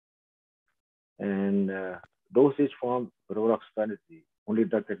 10A. And dosage form, rivaroxaban is the only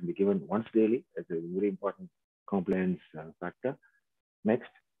drug that can be given once daily. It's a very important compliance factor. Next.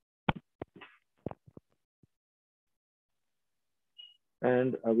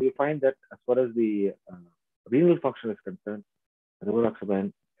 And we find that as far as the renal function is concerned,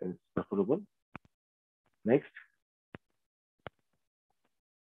 rivaroxaban is preferable. Next.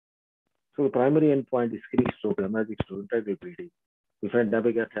 So the primary endpoint is ischemic stroke, hemorrhagic stroke, integral bleeding. We find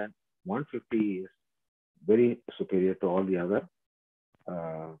dabigatran 150 is very superior to all the other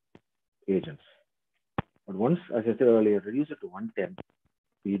agents. But once, as I said earlier, reduce it to 110,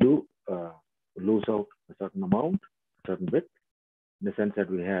 we do lose out a certain amount, a certain bit, in the sense that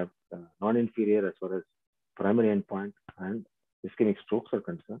we have non-inferior as far as primary endpoint and ischemic strokes are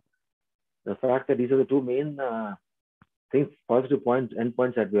concerned. The fact that these are the two main things, positive points,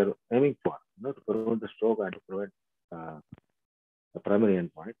 endpoints that we are aiming for, to prevent the stroke and to prevent the primary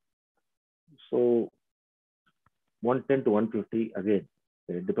endpoint. So 110 to 150, again,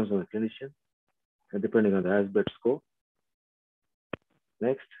 it depends on the clinician, and depending on the Asbett score.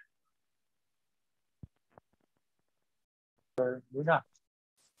 Next. Luna.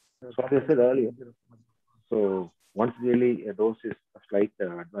 So as I said earlier, so once daily a dose is a slight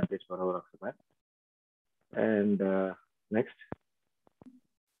advantage for rivaroxaban. And next.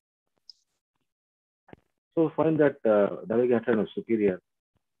 So find that dabigatran is superior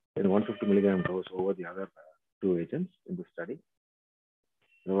in 150 milligram dose over the other two agents in the study,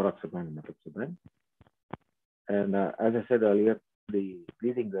 rivaroxaban and apixaban. And as I said earlier, the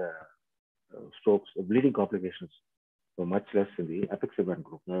bleeding strokes, bleeding complications were much less in the apixaban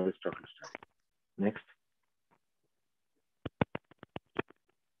group, the Aristotle study. Next.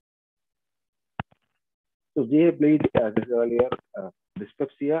 So GA bleed, as I said earlier,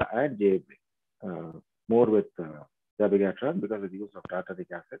 dyspepsia and GA bleed, more with dabigatran because of the use of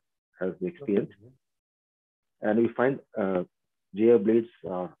tartaric acid as the experience. And we find GA bleeds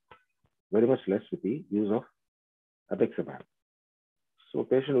are very much less with the use of apixaban. So a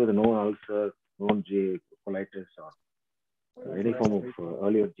patient with a known ulcer, known GA colitis, or any form of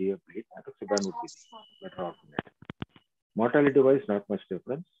earlier GA bleed, apixaban would be the better alternate. Mortality-wise, not much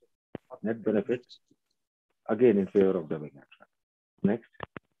difference. Net benefit, again in favor of dabigatran. Next.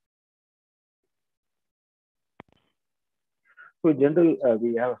 So in general,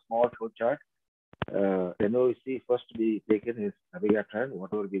 we have a small flow chart. NOAC first to be taken is dabigatran,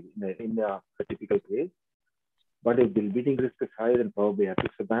 whatever gives in the typical case. But if the bleeding risk is high, then probably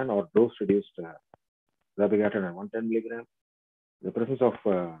apixaban or dose-reduced dabigatran at 110 milligram. The presence of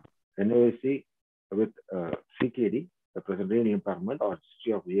NOAC with CKD, the present renal impairment, or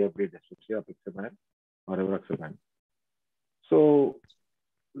history of GA bleed, especially apixaban or rivaroxaban. So,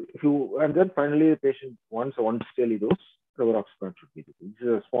 and then finally the patient wants a once daily dose, rivaroxaban should be taken. This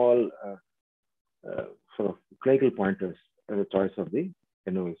is a small sort of clinical pointers as a choice of the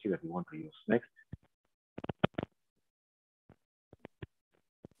NOAC that we want to use. Next.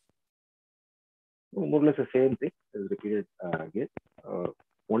 More or less the same thing is repeated again.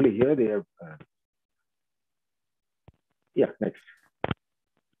 Only here they have. Next.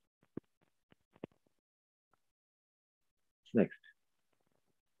 Next.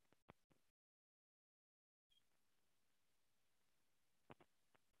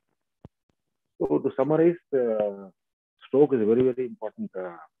 So to summarize, stroke is a very, very important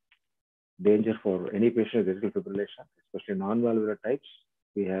danger for any patient with atrial fibrillation, especially non-valvular types.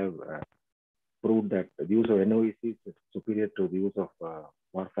 We have proved that the use of NOAC is superior to the use of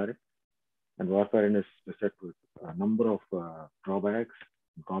warfarin. And warfarin is beset with a number of drawbacks,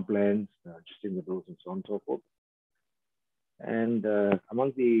 compliance, adjusting the dose, and so on and so forth. And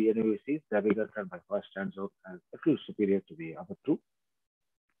among the NOACs, dabigatran by far stands out as a little superior to the other two.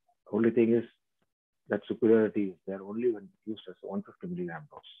 Only thing is that superiority is there only when used as a 150 milligram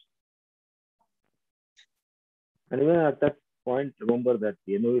dose. And even at that point, remember that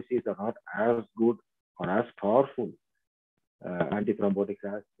the NOACs are not as good or as powerful antithrombotics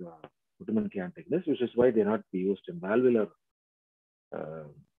as vitamin K antagonists, which is why they not be used in valvular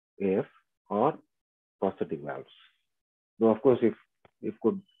AF or prosthetic valves. Though, of course, if we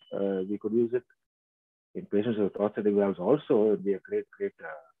could use it in patients with prosthetic valves also, it would be a great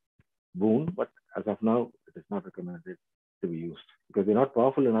boon. But as of now, it is not recommended to be used because they're not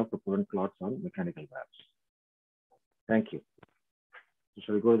powerful enough to prevent clots on mechanical valves. Thank you. So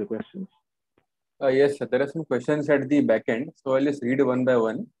shall we go to the questions? Yes, sir. There are some questions at the back end, so I'll just read one by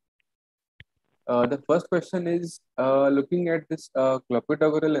one. The first question is looking at this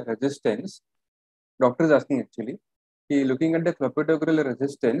clopidogrel resistance. Doctor is asking actually, looking at the clopidogrel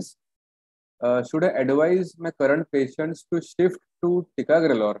resistance, should I advise my current patients to shift to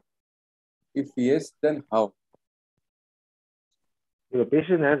ticagrelor? If yes, then how? If a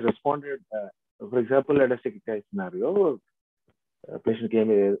patient has responded, for example, let us take a case scenario. A patient came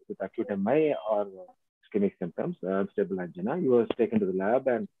with acute MI or ischemic symptoms, unstable angina. He was taken to the lab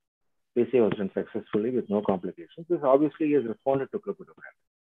and PCA was done successfully with no complications. This obviously has responded to clopidogrel.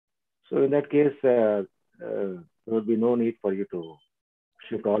 So in that case, there would be no need for you to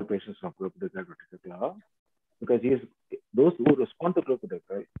shift all patients from clopidogrel to ticagrelor, because those who respond to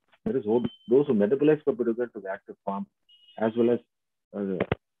clopidogrel, that is, those who metabolize clopidogrel to the active form, as well as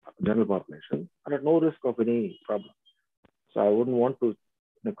general population, are at no risk of any problem. So I wouldn't want to,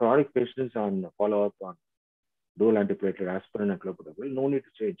 the chronic patients on follow-up on dual antiplatelet aspirin and clopidogrel, no need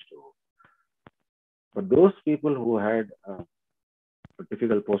to change to. But those people who had a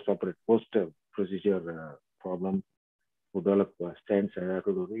difficult post-procedure problem, who develop stents and have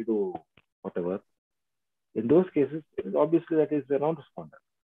to redo whatever, in those cases, obviously that is a non-responder.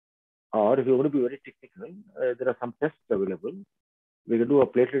 Or if you want to be very technical, there are some tests available. We can do a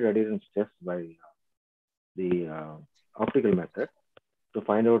platelet adherence test by the optical method to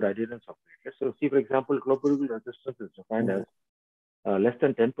find out adherence of platelets. So see, for example, clopidogrel resistance is defined as less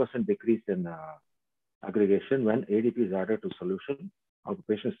than 10% decrease in aggregation when ADP is added to solution of the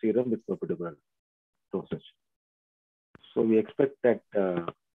patient's serum with clopidogrel dosage. So we expect that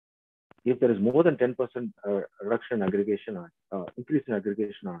if there is more than 10% reduction in aggregation or increase in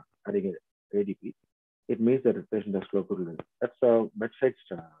aggregation or adding ADP, it means that the patient has clopidogrel. That's a bedside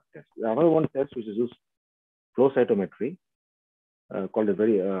test. Another one test which is used, flow cytometry, called a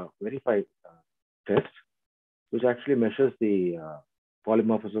verified test, which actually measures the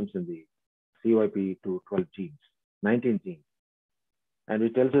polymorphisms in the CYP212 genes, 19 genes. And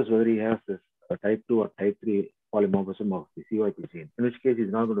it tells us whether he has this type 2 or type 3 polymorphism of the CYP gene, in which case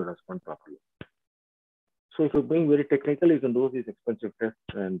he's not going to respond properly. So if you're being very technical, you can do these expensive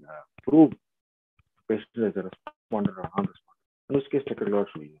tests and prove the patient is a responder or non-responder, in which case ticagrelor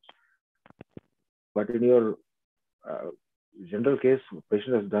should be used. But in your general case,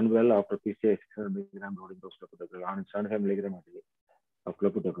 patient has done well after PCI 600 milligram loading dose clopidogrel on 75 milligram a day of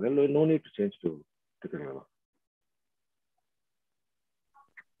clopidogrel, no need to change to ticagrelor.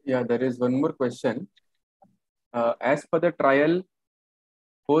 Yeah, there is one more question. As per the trial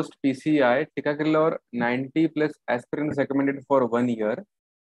post PCI, ticagrelor 90 plus aspirin is recommended for 1 year,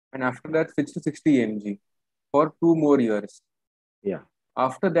 and after that 6 to 60 mg for 2 more years. Yeah.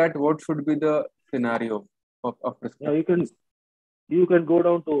 After that, what should be the scenario of prescription? You can go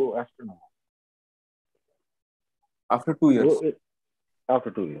down to aspirin after 2 years.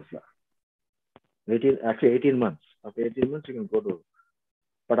 After 2 years, yeah. 18 months. After 18 months, you can go to.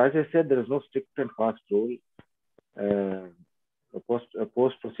 But as I said, there is no strict and fast rule.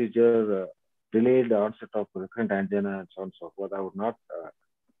 Post-procedure delayed onset of recurrent angina and so on and so forth. I would not,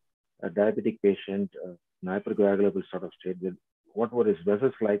 a diabetic patient, an hypercoagulable sort of state with whatever his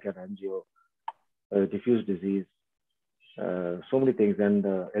vessels like at angio, diffuse disease, so many things, and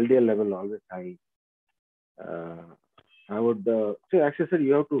LDL level always high. I would say, actually, sir,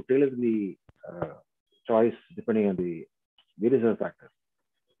 you have to tailor the choice depending on the various other factors.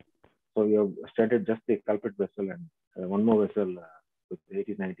 So you have started just the culprit vessel and one more vessel with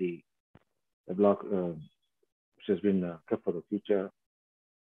 80-90 block, which has been kept for the future.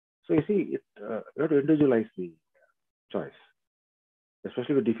 So you see, you have to individualize the choice.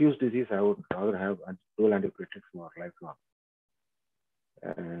 Especially with diffuse disease, I would rather have dual antiplatelets for lifelong.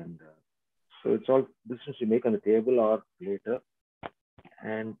 And so it's all decisions you make on the table or later.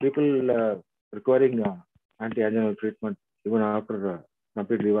 And people requiring anti-anginal treatment even after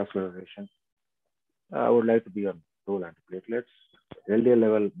complete revascularization, I would like to be on dual antiplatelets. LDL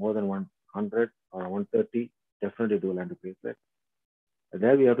level more than 100 or 130, definitely dual antiplatelet. And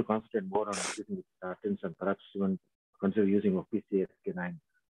there we have to concentrate more on increasing the statins and perhaps even consider using a PCSK9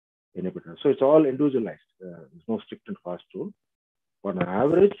 inhibitor. So it's all individualized. There's no strict and fast rule. But on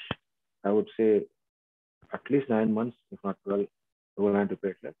average, I would say at least 9 months, if not 12,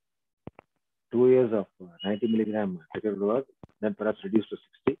 antiplatelet. 2 years of 90 milligram ticagrelor, then perhaps reduced to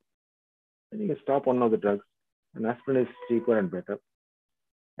 60. Then you can stop one of the drugs. And aspirin is cheaper and better.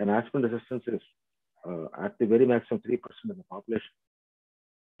 And aspirin resistance is at the very maximum 3% of the population.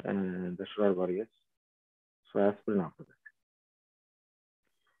 And that should not worry us. So aspirin after that.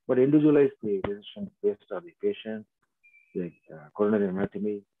 But individualize the resistance based on the patient, the coronary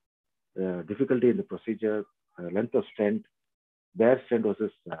anatomy, difficulty in the procedure, length of stent, bare stent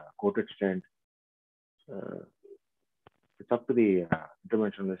versus coated stent. It's up to the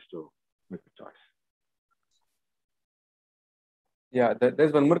interventionist to make the choice. Yeah,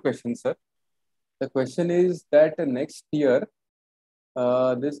 there's one more question, sir. The question is that next year,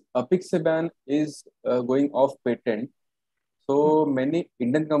 this apixaban is going off patent. So many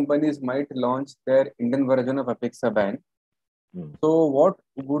Indian companies might launch their Indian version of apixaban. So what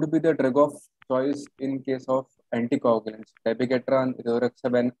would be the drug of choice in case of anticoagulants, dabigatran,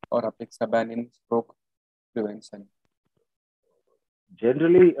 rivaroxaban, or apixaban in stroke prevention?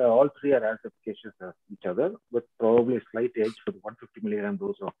 Generally, all three are as efficacious as each other, with probably a slight edge for the 150 milligram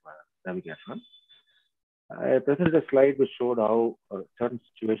dose of dabigatran. I presented a slide which showed how certain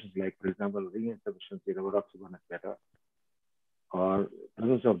situations, like for example, ring insufficiency, rivaroxaban is better, or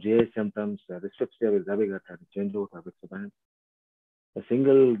presence of GI symptoms, dyspepsia with dabigatran, change over to apixaban. A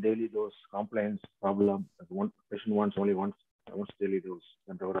single daily dose compliance problem, one patient wants only once daily dose,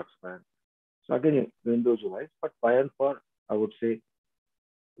 and rivaroxaban. So again, individualized, but by and far, I would say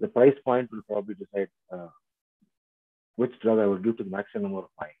the price point will probably decide which drug I will give to the maximum number of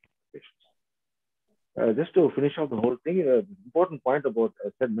my patients. Just to finish off the whole thing, the important point about, I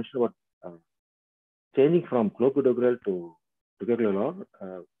said, mentioned about changing from clopidogrel to ticagrelor,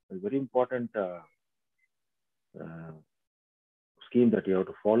 a very important scheme that you have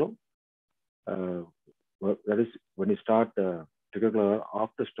to follow. That is, when you start ticagrelor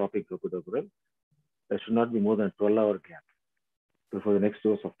after stopping clopidogrel, there should not be more than a 12-hour gap before the next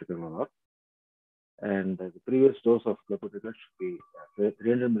dose of ticagrelor. And the previous dose of clopidogrel should be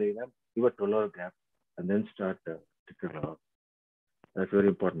 300 milligrams, give a 12-hour gap, and then start ticagrelor. That's a very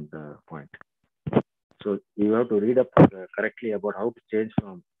important point. So you have to read up correctly about how to change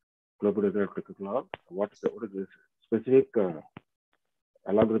from clopidogrel to ticagrelor. What is the specific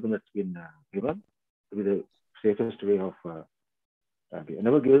algorithm that's been given to be the safest way of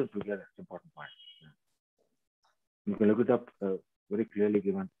never give it together. That's an important point. You can look it up very clearly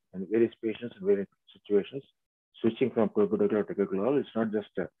given in various patients and various situations. Switching from clopidogrel to ticagrelor, it's not just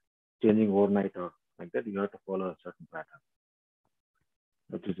changing overnight or like that. You have to follow a certain pattern,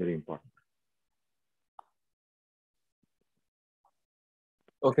 which is very important.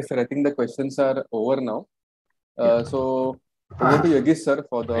 Okay, sir. I think the questions are over now. So over to Yogesh, sir,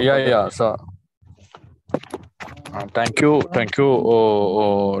 for the sir. Thank you,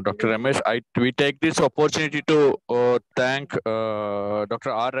 Dr. Ramesh. We take this opportunity to thank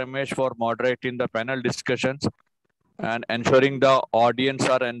Dr. R. Ramesh for moderating the panel discussions and ensuring the audience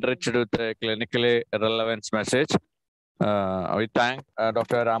are enriched with a clinically relevant message. We thank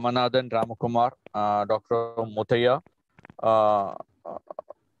Dr. Ramanathan Ramakumar, Dr. Muthaiya,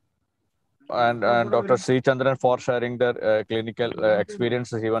 and Dr. Sri Chandran for sharing their clinical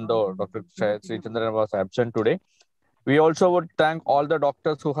experiences, even though Dr. Sri Chandran was absent today. We also would thank all the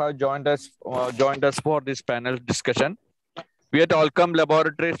doctors who have joined us for this panel discussion. We at Allcome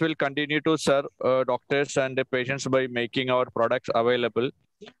Laboratories will continue to serve doctors and the patients by making our products available,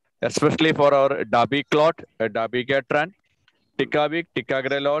 especially for our Dabiclot, Dabigatran, Ticavic,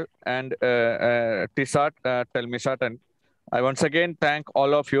 Ticagrelor, and Tisat, Telmisartan. I once again thank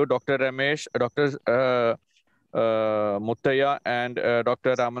all of you, Dr. Ramesh, Dr. Muthaiya, and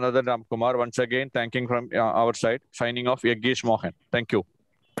Dr. Ramanathan Ramakumar. Once again, thanking from our side. Signing off, Yogesh Mohan. Thank you.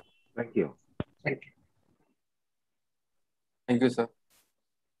 Thank you. Thank you, sir.